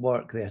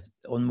work there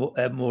on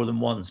more than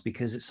once,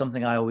 because it's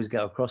something I always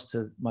get across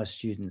to my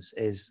students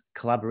is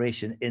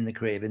collaboration in the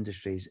creative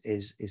industries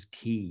is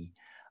key,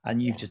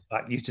 and you've just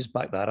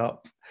backed that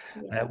up.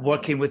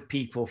 Working with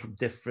people from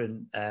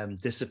different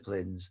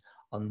disciplines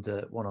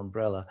under one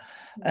umbrella.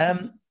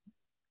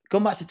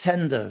 Going back to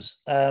tenders,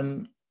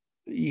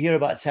 you hear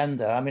about a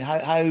tender. I mean,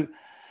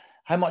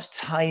 how much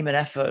time and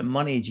effort and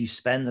money do you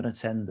spend on a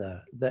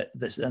tender and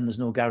there's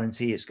no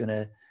guarantee it's going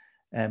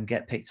to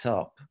get picked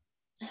up?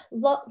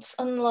 Lots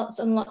and lots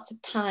and lots of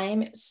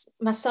time. It's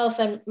myself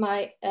and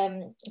my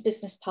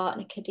business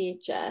partner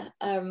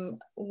Khadija.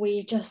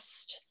 We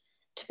just,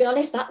 to be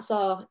honest, that's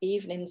our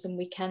evenings and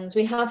weekends.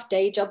 We have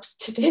day jobs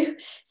to do,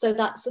 so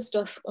that's the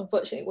stuff.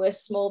 Unfortunately, we're a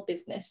small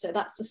business, so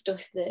that's the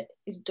stuff that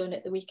is done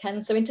at the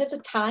weekend. So in terms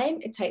of time,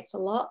 it takes a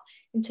lot.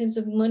 In terms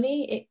of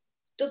money, it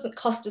doesn't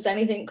cost us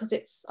anything because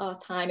it's our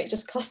time. It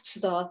just costs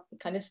us our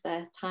kind of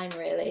spare time,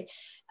 really.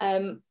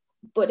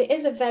 But it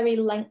is a very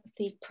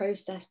lengthy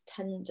process,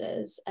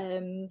 tenders.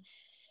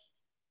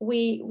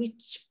 We're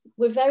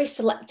very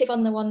selective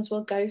on the ones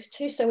we'll go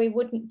to, so we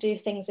wouldn't do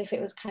things if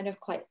it was kind of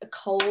quite a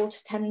cold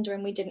tender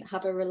and we didn't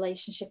have a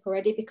relationship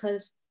already,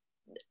 because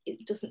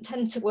it doesn't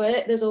tend to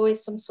work. There's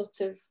always some sort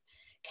of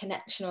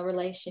connection or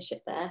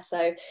relationship there.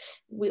 So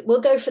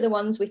we'll go for the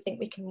ones we think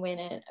we can win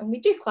it, and we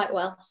do quite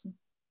well.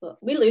 But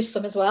we lose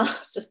some as well.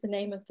 It's just the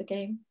name of the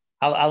game.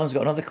 Alan's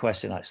got another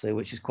question, actually,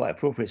 which is quite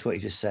appropriate to what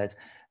you just said.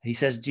 He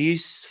says, do you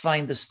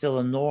find there's still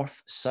a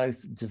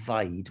north-south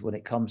divide when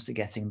it comes to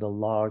getting the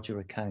larger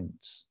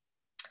accounts?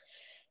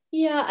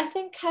 Yeah, I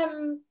think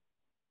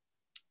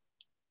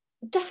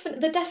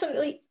there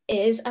definitely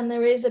is, and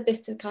there is a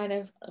bit of kind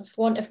of,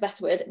 for want of a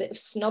better word, a bit of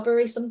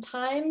snobbery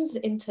sometimes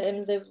in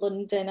terms of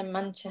London and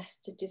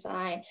Manchester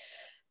design.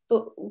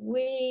 But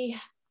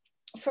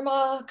from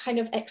our kind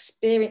of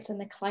experience and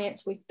the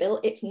clients we've built,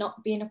 it's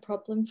not been a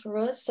problem for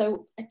us.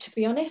 So to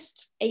be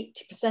honest,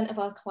 80% of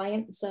our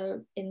clients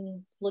are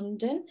in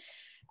London.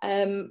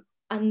 And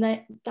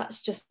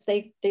that's just,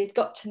 they've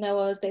got to know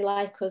us, they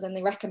like us, and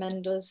they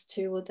recommend us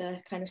to other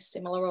kind of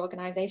similar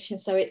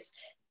organisations. So it's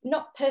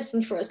not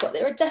personally for us, but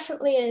there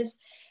definitely is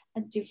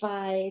a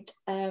divide.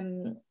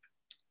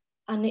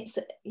 And it's,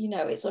 you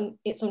know,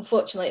 it's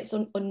unfortunately, it's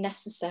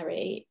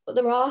unnecessary, but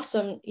there are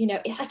some, you know,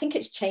 I think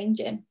it's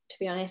changing, to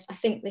be honest. I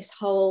think this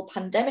whole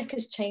pandemic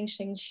has changed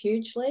things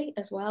hugely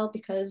as well,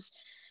 because,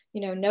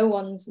 you know, no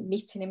one's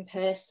meeting in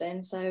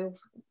person. So,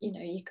 you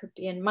know, you could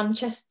be in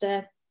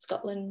Manchester,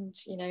 Scotland,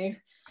 you know,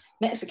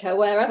 Mexico,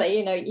 wherever,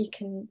 you know,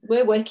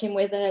 we're working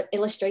with an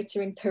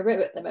illustrator in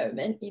Peru at the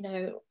moment, you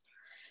know.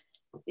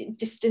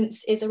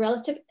 Distance is a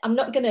relative. I'm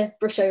not going to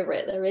brush over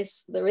it. There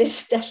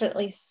is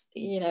definitely,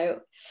 you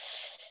know,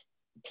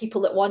 people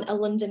that want a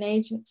London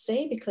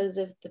agency because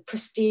of the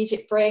prestige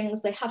it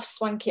brings. They have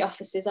swanky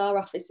offices. Our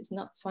office is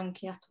not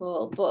swanky at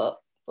all, but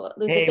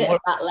there's a bit of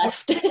that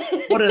left.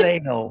 What do they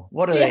know?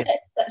 What do they?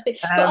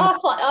 But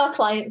our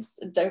clients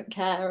don't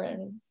care,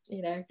 and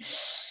you know.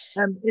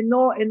 In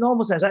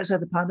normal sense,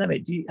 outside the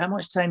pandemic, how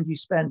much time do you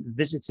spend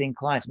visiting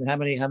clients? I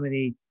mean, how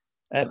many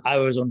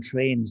hours on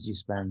trains do you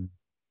spend?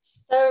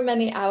 So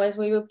many hours.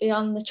 We would be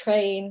on the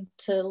train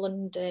to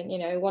London, you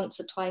know, once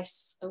or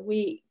twice a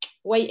week,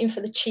 waiting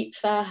for the cheap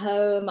fare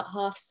home at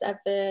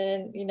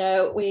 7:30. You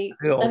know, we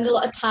spend a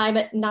lot of time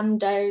at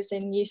Nando's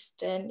in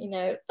Euston. You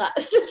know,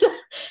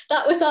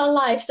 that was our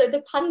life. So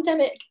the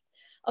pandemic,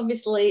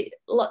 obviously,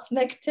 lots of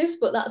negatives,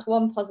 but that's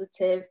one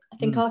positive. I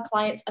think our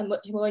clients are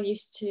much more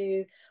used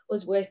to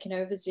us working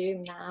over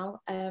Zoom now.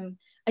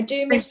 I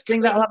do miss.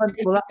 Will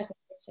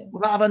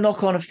that have a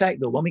knock-on effect,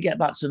 though, when we get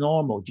back to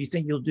normal? Do you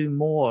think you'll do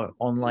more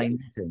online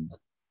meetings?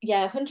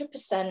 Yeah,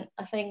 100%.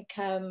 I think,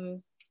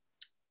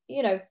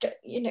 you know,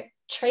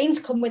 trains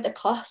come with a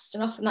cost,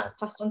 and often that's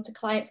passed on to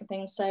clients and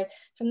things. So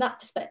from that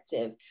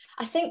perspective,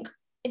 I think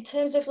in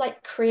terms of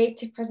like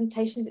creative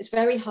presentations, it's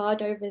very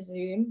hard over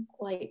Zoom.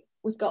 Like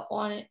we've got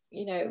one,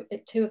 you know,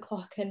 at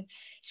 2:00, and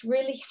it's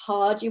really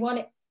hard. You want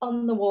it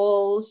on the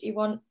walls. You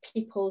want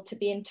people to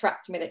be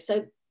interacting with it.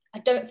 So I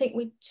don't think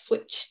we'd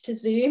switch to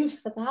Zoom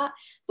for that,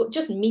 but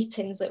just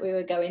meetings that we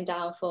were going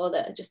down for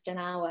that are just an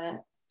hour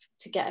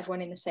to get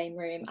everyone in the same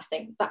room. I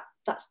think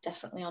that's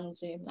definitely on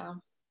Zoom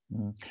now.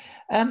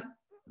 Mm.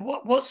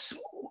 What's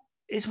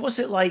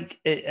it like?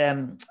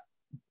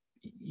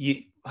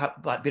 You have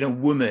like been a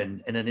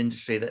woman in an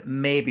industry that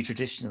maybe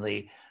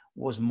traditionally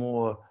was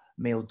more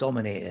male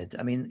dominated.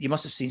 I mean, you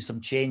must have seen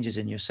some changes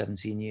in your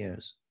 17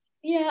 years.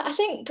 Yeah, I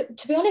think,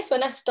 to be honest,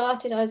 when I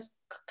started, I was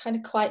kind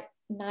of quite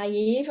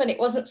naive and it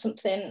wasn't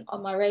something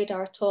on my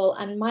radar at all.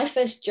 And my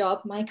first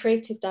job, my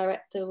creative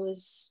director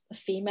was a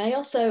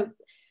female. So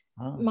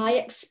my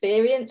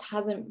experience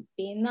hasn't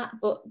been that,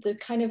 but the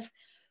kind of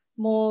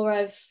more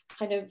I've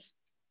kind of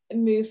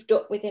moved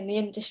up within the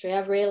industry,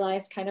 I've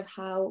realized kind of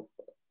how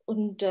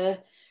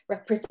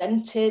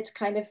underrepresented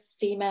kind of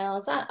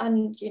females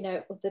and you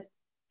know, other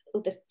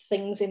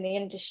things in the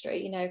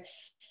industry, you know,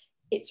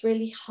 it's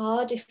really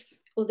hard if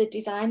other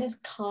designers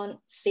can't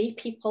see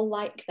people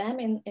like them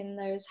in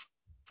those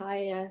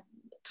higher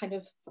kind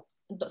of,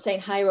 I'm not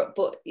saying higher up,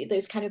 but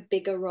those kind of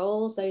bigger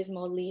roles, those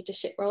more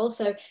leadership roles.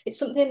 So it's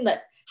something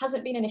that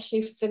hasn't been an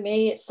issue for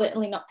me. It's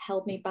certainly not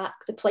held me back.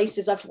 The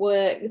places I've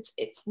worked,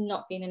 it's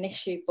not been an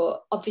issue,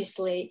 but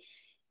obviously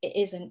it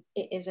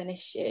is an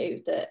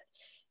issue that,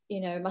 you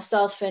know,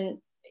 myself and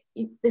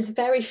there's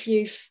very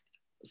few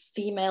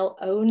female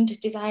owned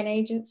design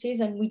agencies,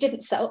 and we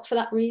didn't set up for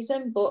that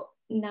reason, but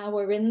now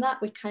we're in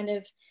that, we kind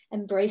of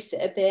embrace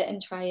it a bit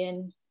and try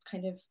and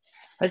kind of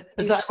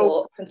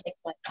talk and things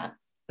like that.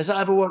 Has that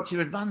ever worked to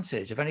your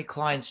advantage? Have any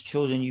clients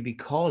chosen you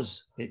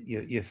because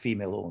you're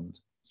female owned?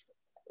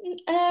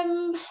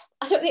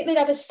 I don't think they'd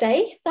ever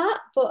say that,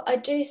 but I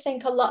do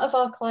think a lot of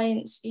our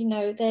clients, you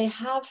know, they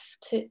have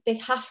to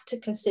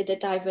consider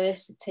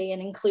diversity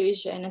and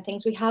inclusion and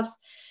things. We have,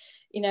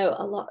 you know,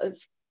 a lot of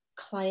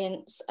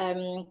clients,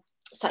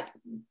 it's like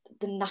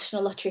the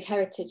National Lottery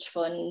Heritage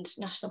Fund,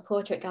 National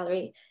Portrait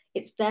Gallery,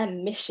 it's their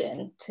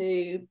mission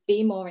to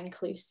be more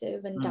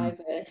inclusive and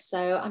diverse.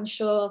 So I'm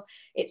sure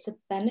it's a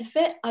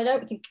benefit. I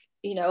don't think,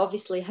 you know,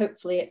 obviously,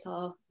 hopefully it's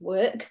our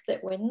work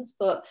that wins,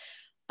 but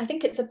I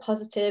think it's a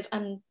positive.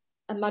 And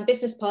my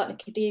business partner,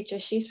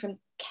 Khadija, she's from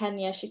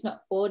Kenya. She's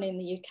not born in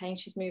the UK and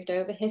she's moved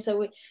over here.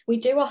 So we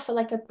do offer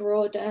like a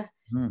broader,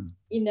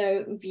 you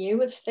know,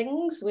 view of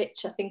things,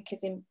 which I think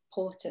is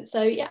important.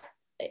 So yeah,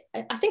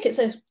 I think it's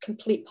a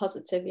complete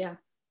positive, yeah.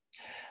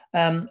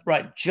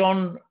 Right,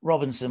 John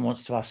Robinson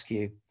wants to ask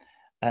you,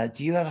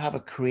 do you ever have a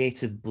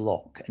creative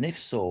block? And if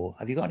so,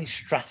 have you got any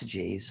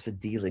strategies for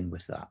dealing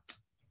with that?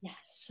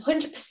 Yes,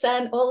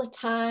 100% all the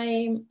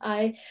time.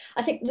 I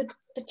think the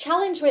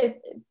challenge with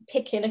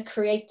picking a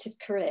creative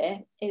career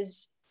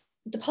is,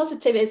 the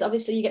positive is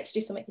obviously you get to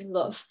do something you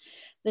love.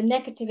 The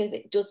negative is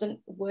it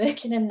doesn't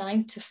work in a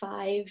 9 to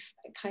 5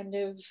 kind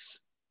of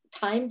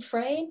time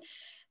frame.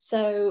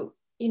 So,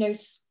 you know,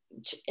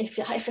 if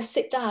I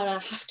sit down and I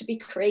have to be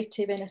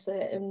creative in a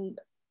certain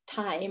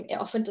time, it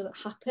often doesn't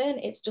happen.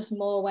 It's just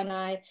more when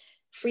I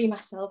free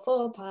myself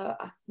up,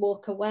 I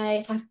walk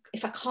away.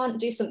 If I can't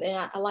do something,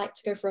 I like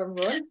to go for a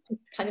run,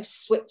 kind of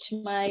switch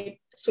my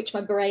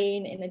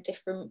brain in a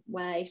different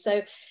way.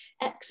 So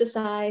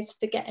exercise,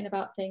 forgetting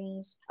about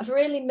things. I've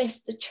really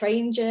missed the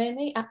train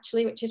journey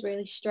actually, which is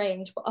really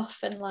strange, but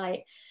often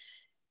like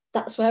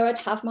that's where I'd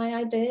have my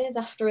ideas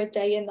after a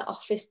day in the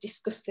office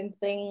discussing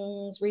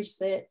things,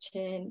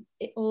 researching.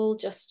 It all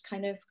just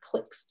kind of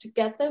clicks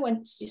together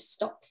once you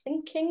stop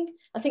thinking.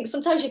 I think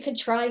sometimes you can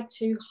try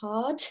too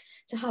hard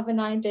to have an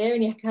idea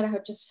and you kind of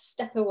have to just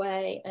step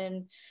away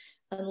and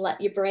let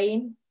your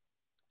brain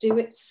do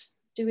its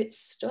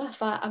stuff.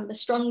 I'm a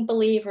strong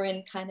believer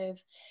in kind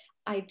of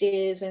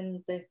ideas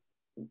and the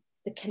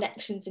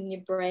connections in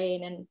your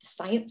brain and the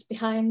science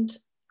behind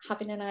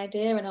having an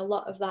idea, and a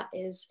lot of that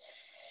is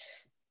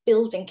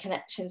building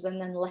connections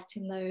and then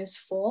letting those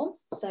form.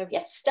 So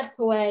yeah, step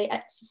away,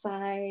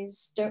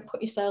 exercise, don't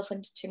put yourself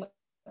into too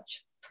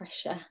much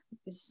pressure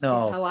is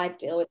how I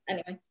deal with it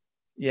anyway.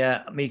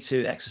 Yeah, me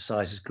too.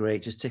 Exercise is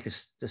great. Just take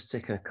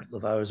a couple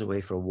of hours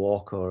away for a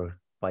walk or a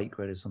bike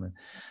ride or something.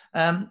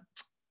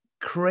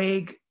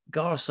 Craig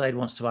Garside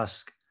wants to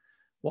ask,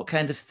 what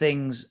kind of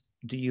things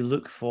do you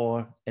look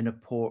for in a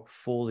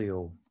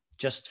portfolio?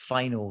 Just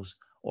finals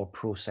or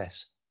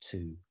process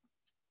too?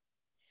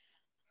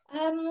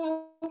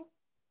 Well,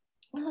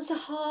 that's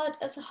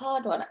a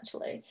hard one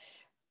actually.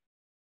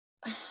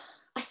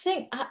 I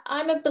think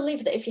I'm a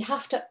believer that if you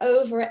have to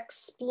over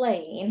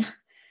explain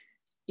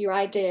your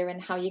idea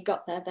and how you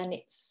got there, then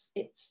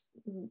it's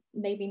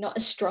maybe not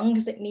as strong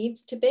as it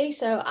needs to be.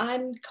 So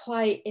I'm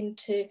quite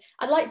into,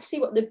 I'd like to see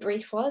what the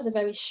brief was, a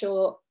very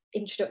short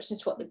introduction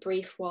to what the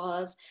brief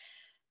was,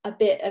 a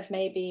bit of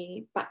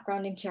maybe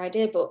background into your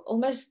idea, but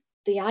almost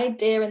the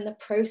idea and the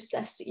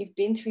process that you've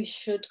been through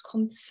should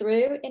come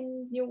through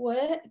in your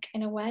work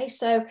in a way.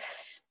 So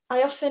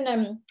I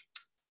often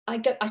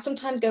I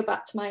sometimes go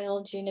back to my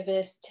old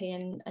university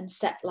and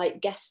set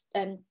like guest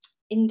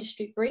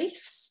industry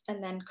briefs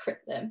and then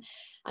crypt them.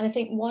 And I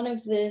think one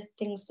of the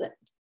things that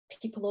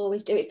people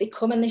always do is they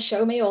come and they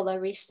show me all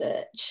their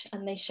research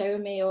and they show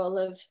me all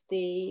of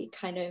the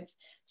kind of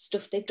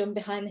stuff they've done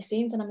behind the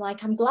scenes, and I'm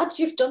like, I'm glad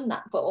you've done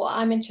that, but what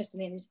I'm interested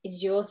in is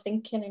your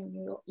thinking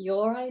and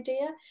your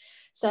idea.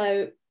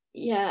 So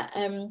Yeah,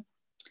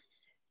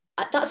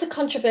 that's a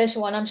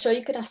controversial one. I'm sure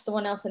you could ask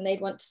someone else and they'd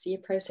want to see a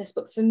process,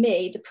 but for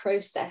me, the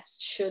process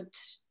should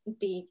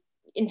be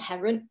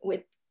inherent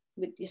with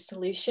your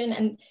solution.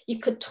 And you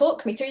could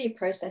talk me through your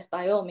process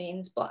by all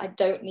means, but I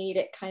don't need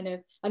it I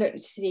don't need to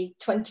see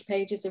 20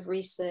 pages of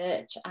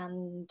research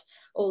and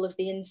all of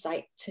the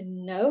insight to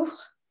know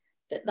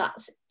that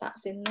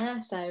that's in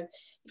there. So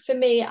for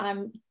me,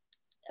 I'm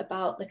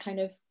about the kind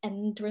of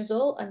end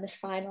result and the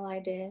final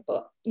idea,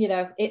 but you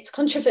know, it's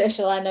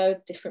controversial. I know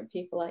different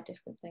people like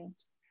different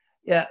things.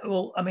 Yeah,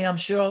 well, I mean, I'm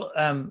sure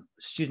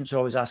students are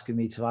always asking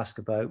me to ask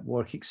about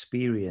work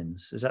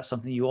experience. Is that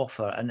something you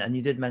offer? And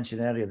you did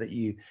mention earlier that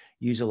you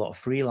use a lot of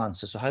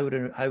freelancers. So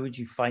how would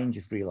you find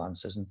your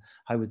freelancers, and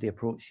how would they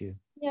approach you?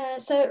 Yeah,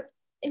 so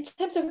in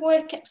terms of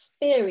work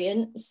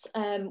experience,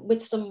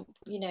 with some,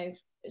 you know,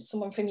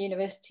 someone from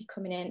university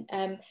coming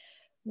in,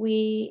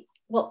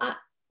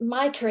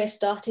 my career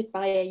started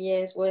by a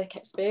year's work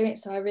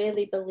experience. So I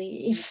really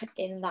believe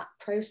in that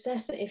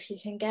process, that if you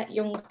can get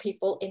young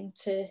people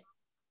into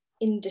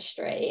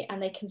industry and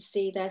they can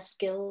see their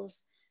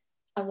skills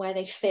and where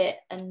they fit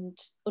and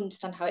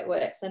understand how it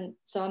works, and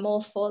so I'm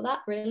all for that,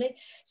 really.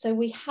 So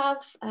we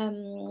have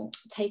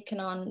taken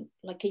on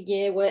like a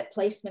year work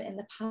placement in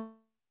the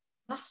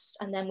past,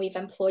 and then we've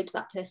employed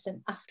that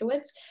person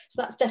afterwards.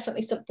 So that's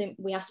definitely something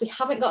we ask. We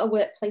haven't got a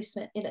work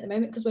placement in at the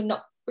moment because we're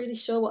not really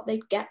sure what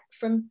they'd get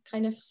from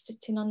kind of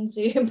sitting on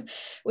Zoom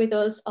with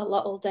us a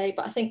lot all day.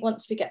 But I think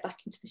once we get back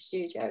into the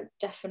studio,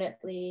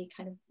 definitely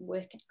kind of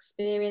work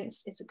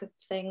experience is a good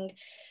thing.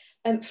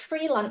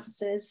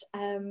 Freelancers,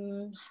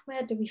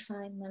 where do we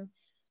find them?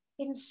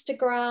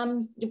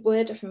 Instagram,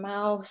 word of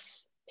mouth,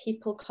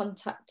 people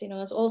contacting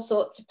us, all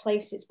sorts of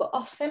places. But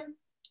often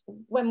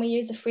when we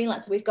use a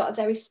freelancer, we've got a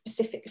very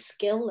specific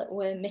skill that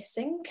we're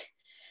missing,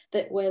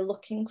 that we're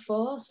looking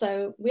for.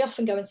 So we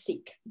often go and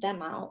seek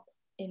them out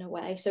in a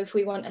way. So if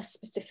we want a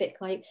specific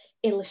like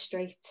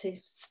illustrative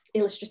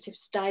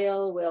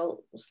style, we'll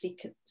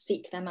seek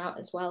them out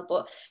as well.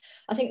 But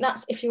I think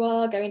that's, if you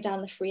are going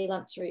down the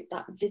freelance route,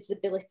 that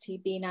visibility,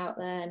 being out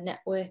there,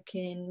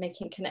 networking,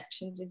 making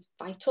connections is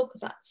vital,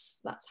 because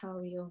that's how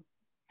you'll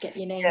get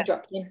your name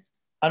dropped in.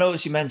 I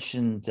noticed you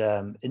mentioned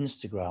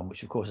Instagram,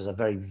 which of course is a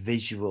very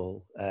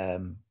visual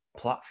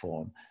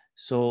platform.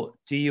 So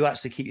do you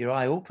actually keep your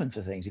eye open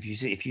for things? If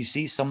you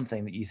see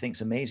something that you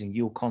think's amazing,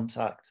 you'll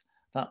contact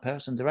that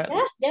person directly?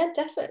 Yeah,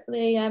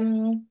 definitely.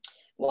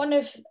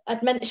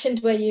 I'd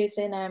mentioned we're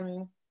using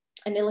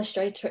an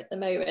illustrator at the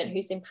moment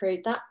who's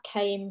improved. That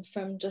came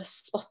from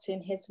just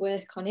spotting his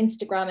work on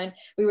Instagram, and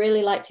we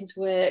really liked his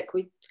work.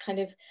 We kind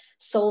of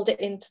sold it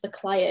into the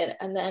client,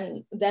 and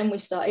then we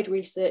started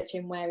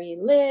researching where he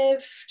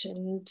lived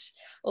and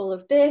all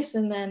of this,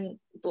 and then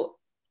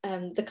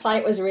the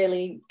client was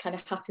really kind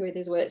of happy with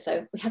his work,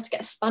 so we had to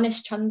get a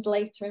Spanish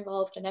translator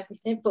involved and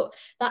everything. But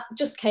that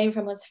just came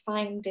from us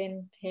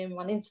finding him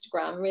on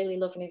Instagram, really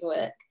loving his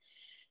work,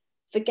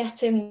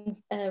 forgetting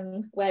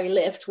where he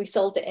lived. We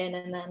sold it in,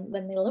 and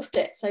then they loved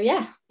it. So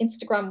yeah,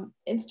 Instagram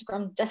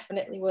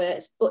definitely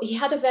works. But he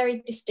had a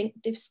very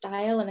distinctive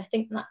style, and I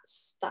think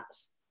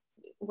that's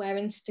where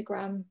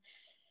Instagram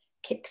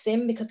kicks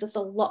in, because there's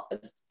a lot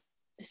of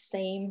the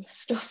same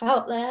stuff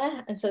out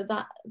there, and so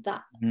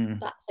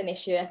that's an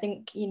issue. I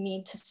think you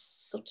need to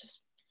sort of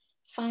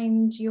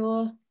find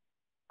your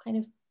kind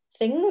of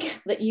thing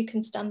that you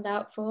can stand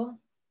out for.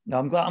 No,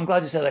 I'm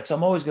glad you said that, because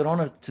I'm always going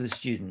on to the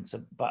students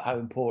about how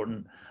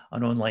important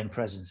an online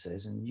presence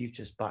is, and you've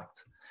just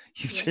backed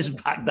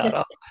that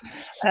up.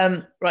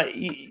 Right,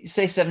 you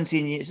say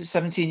 17 years. Is it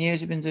 17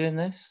 years you've been doing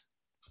this?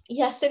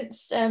 Yeah,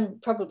 since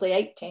probably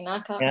 18. I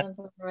can't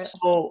remember. Right.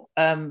 So,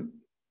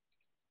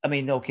 I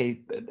mean,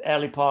 okay,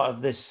 early part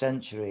of this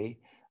century.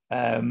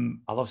 I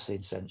love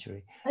saying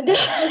century. I know.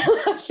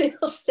 I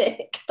feel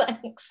sick.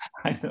 Thanks.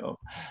 I know.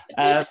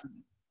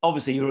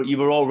 Obviously, you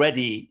were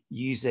already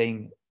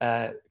using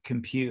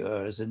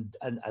computers and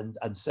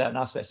certain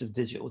aspects of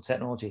digital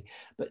technology,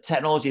 but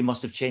technology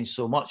must have changed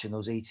so much in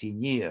those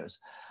 18 years.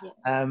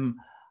 Yeah.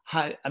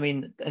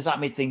 Has that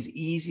made things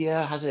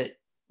easier? Has it,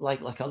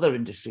 like other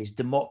industries,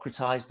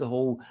 democratized the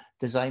whole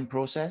design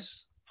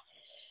process?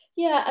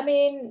 Yeah, I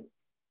mean,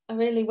 I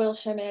really will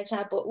show my age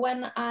now, but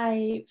when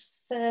I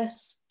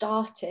first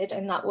started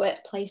in that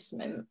work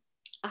placement,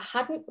 I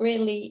hadn't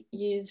really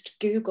used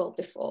Google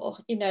before,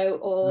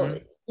 or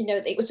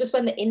it was just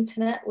when the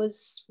internet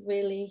was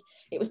really,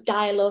 it was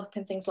dial up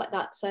and things like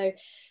that. So,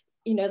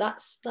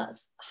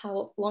 that's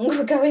how long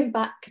we're going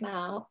back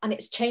now. And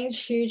it's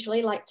changed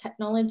hugely, like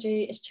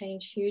technology has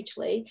changed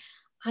hugely.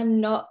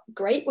 I'm not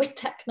great with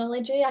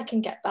technology. I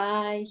can get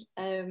by,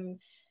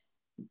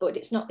 but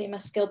it's not been my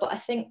skill. But I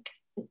think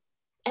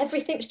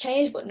everything's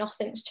changed, but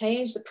nothing's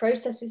changed. The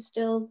process is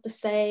still the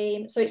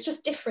same. So it's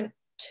just different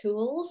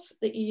tools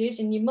that you use,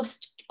 and you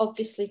must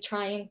obviously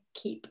try and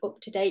keep up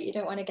to date. You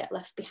don't want to get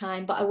left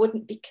behind, but I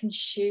wouldn't be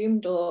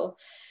consumed or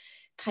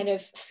kind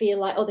of feel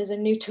like, oh, there's a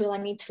new tool, I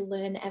need to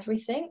learn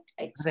everything.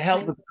 Does it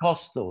help with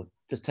cost though?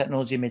 Does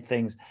technology make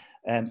things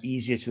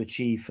easier to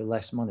achieve for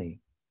less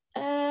money?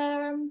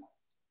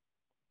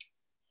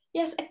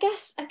 Yes,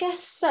 I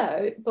guess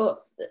so.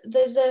 But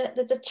there's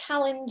a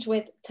challenge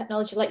with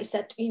technology, like you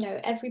said. You know,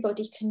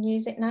 everybody can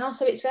use it now,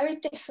 so it's very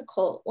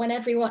difficult when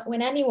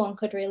anyone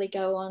could really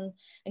go on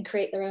and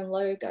create their own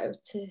logo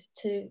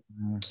to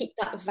keep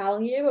that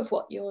value of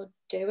what you're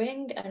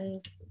doing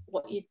and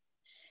what you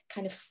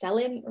kind of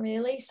selling,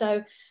 really.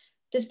 So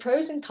there's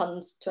pros and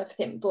cons to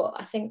everything, but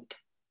I think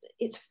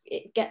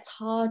it gets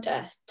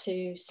harder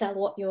to sell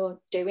what you're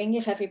doing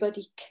if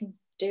everybody can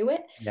do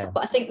it. Yeah.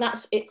 But I think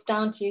it's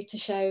down to you to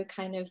show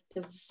kind of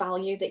the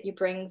value that you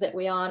bring, that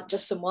we aren't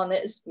just someone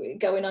that's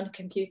going on a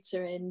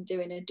computer and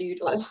doing a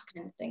doodle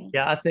kind of thing.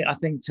 Yeah, I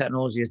think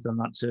technology has done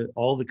that to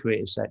all the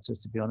creative sectors,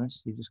 to be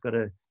honest. You've just got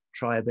to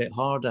try a bit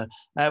harder.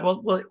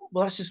 Well,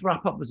 let's just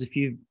wrap up with a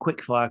few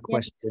quick fire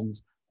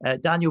questions.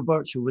 Daniel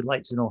Birchall would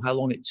like to know how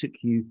long it took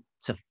you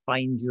to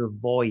find your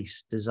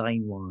voice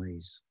design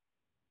wise.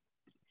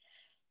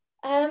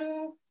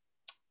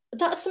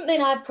 That's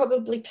something I've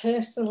probably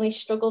personally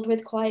struggled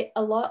with quite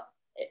a lot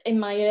in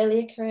my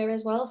earlier career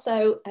as well.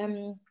 So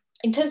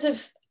in terms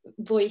of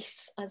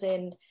voice, as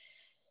in,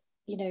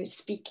 you know,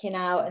 speaking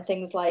out and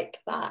things like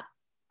that,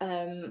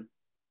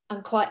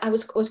 I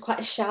was quite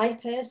a shy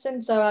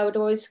person, so I would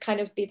always kind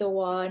of be the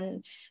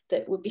one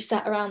that would be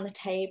sat around the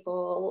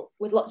table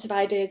with lots of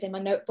ideas in my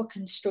notebook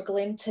and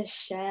struggling to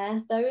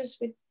share those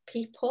with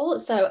people.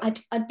 So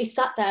I'd be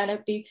sat there and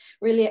I'd be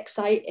really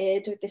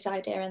excited with this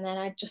idea, and then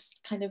I'd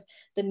just kind of,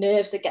 the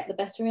nerves would get the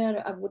better of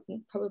me. I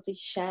wouldn't probably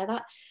share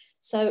that.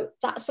 So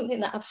that's something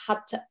that I've had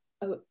to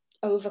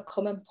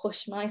overcome and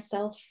push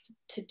myself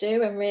to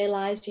do, and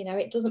realize, you know,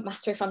 it doesn't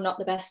matter if I'm not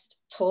the best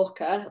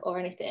talker or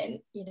anything,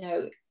 you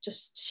know,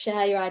 just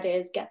share your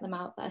ideas, get them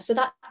out there. So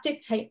that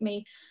did take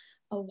me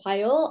a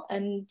while,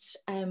 and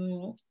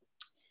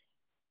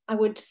I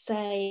would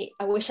say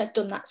I wish I'd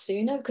done that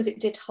sooner, because it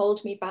did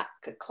hold me back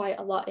quite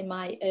a lot in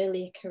my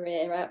earlier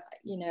career,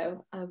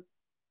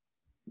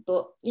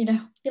 but you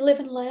know, you live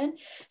and learn.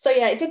 So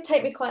yeah, it did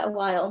take me quite a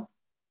while.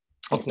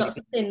 It's not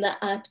something that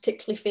I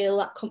particularly feel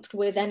that comfortable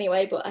with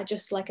anyway, but I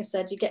just, like I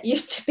said, you get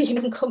used to being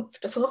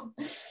uncomfortable.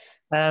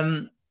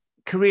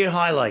 Career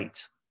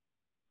highlight.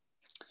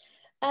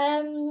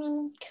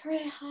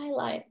 Career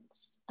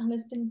highlights, and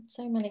there's been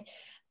so many.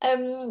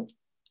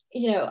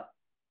 You know,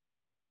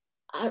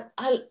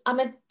 I'm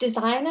a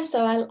designer,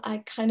 so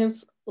I kind of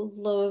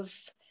love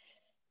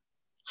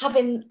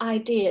having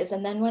ideas,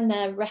 and then when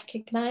they're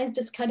recognized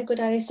as kind of good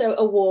ideas, so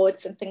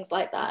awards and things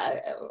like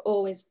that are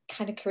always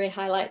kind of career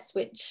highlights,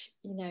 which,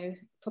 you know,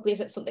 probably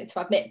isn't something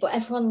to admit, but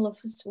everyone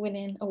loves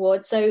winning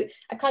awards. So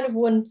I kind of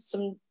won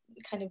some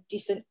kind of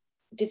decent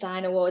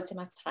design awards in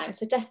my time,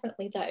 so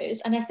definitely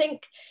those. And I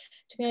think,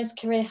 to be honest,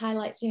 career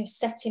highlights, you know,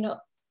 setting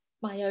up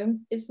my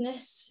own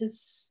business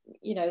is,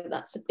 you know,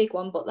 that's a big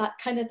one. But that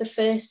kind of, the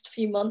first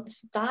few months,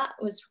 that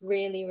was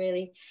really,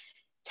 really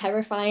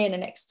terrifying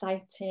and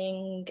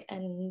exciting.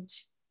 And,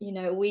 you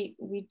know, we'd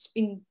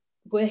been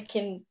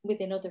working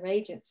within other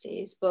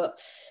agencies, but,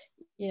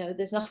 you know,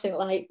 there's nothing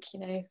like, you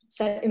know,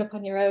 setting up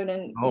on your own,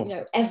 and you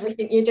know,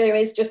 everything you do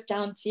is just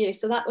down to you.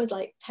 So that was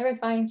like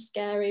terrifying,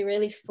 scary,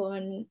 really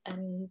fun.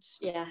 And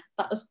yeah,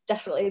 that was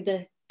definitely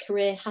the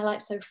career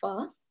highlight so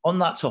far. On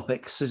that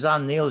topic,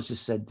 Suzanne Neal has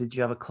just said, did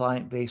you have a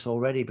client base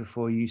already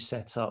before you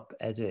set up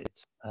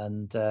Edit?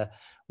 And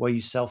were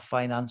you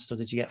self-financed, or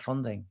did you get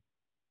funding?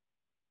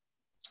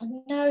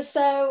 No,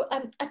 so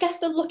I guess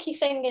the lucky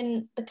thing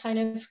in the kind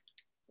of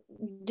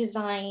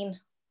design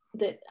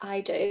that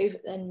I do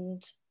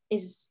and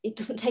is it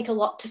doesn't take a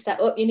lot to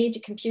set up. You need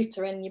your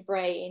computer and your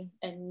brain,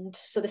 and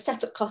so the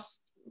setup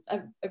costs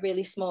are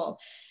really small.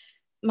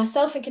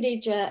 Myself and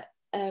Khadija,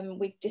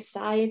 we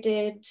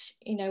decided,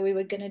 you know, we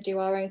were going to do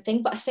our own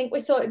thing, but I think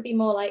we thought it'd be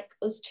more like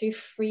us two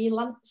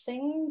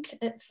freelancing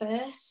at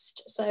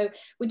first. So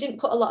we didn't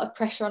put a lot of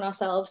pressure on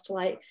ourselves to,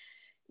 like,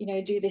 you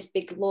know, do this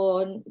big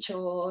launch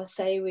or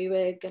say we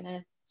were going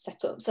to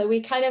set up. So we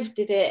kind of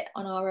did it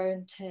on our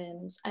own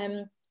terms.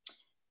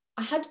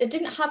 I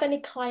didn't have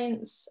any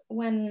clients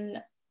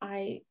when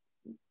I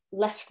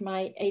left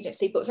my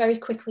agency, but very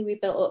quickly we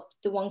built up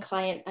the one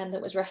client, and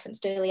that was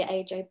referenced earlier,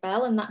 AJ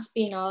Bell, and that's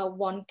been our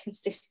one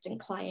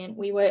consistent client.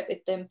 We work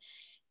with them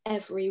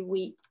every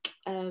week,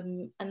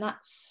 and that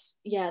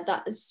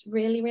has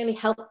really, really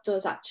helped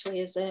us actually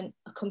as a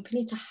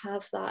company to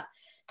have that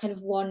kind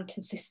of one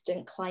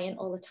consistent client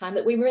all the time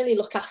that we really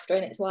look after,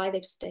 and it's why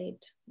they've stayed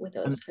with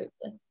us,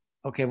 hopefully.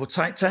 Okay, well,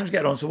 time's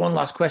getting on. So one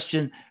last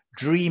question.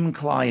 Dream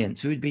client.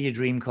 Who would be your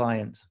dream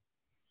client?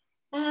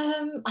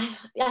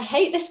 I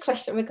hate this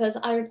question because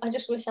I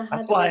just wish I had.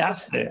 That's why I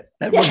asked it.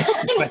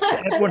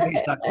 Everyone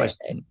hates that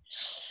question.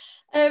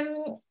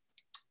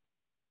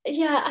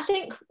 Yeah, I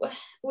think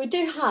we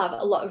do have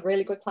a lot of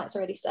really good clients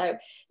already. So,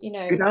 you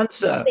know, good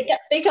answer. They get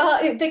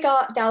big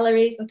art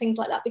galleries and things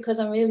like that, because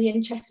I'm really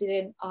interested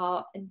in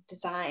art and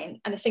design.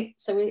 And I think,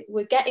 so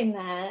we're getting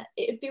there.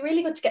 It'd be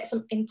really good to get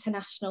some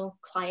international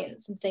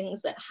clients and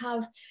things that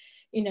have,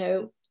 you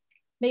know,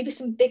 maybe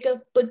some bigger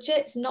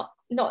budgets, not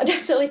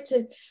necessarily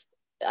to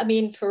I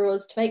mean, for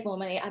us to make more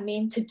money, I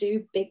mean, to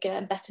do bigger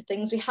and better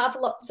things. We have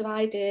lots of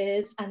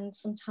ideas, and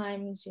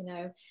sometimes, you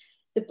know,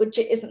 the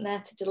budget isn't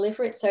there to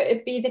deliver it. So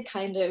it'd be the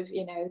kind of,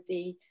 you know,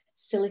 the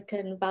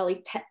Silicon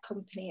Valley tech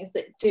companies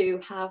that do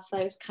have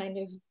those kind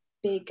of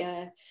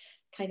bigger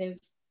kind of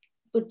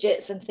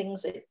budgets and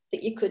things that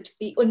you could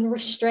be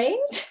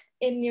unrestrained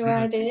in your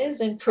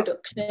ideas and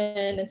production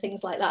and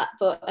things like that.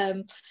 But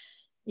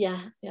yeah,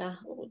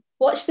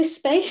 watch this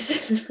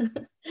space.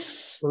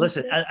 Well,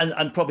 listen,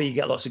 and probably you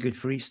get lots of good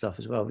free stuff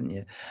as well, wouldn't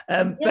you?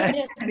 But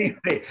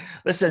anyway,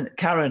 listen,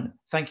 Karen,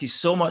 thank you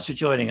so much for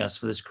joining us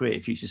for this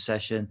Creative Futures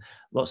session.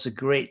 Lots of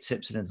great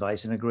tips and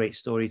advice and a great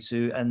story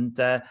too. And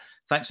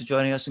thanks for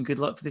joining us, and good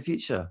luck for the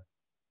future.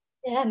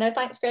 Yeah, no,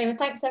 thanks, Graeme, and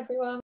thanks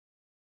everyone.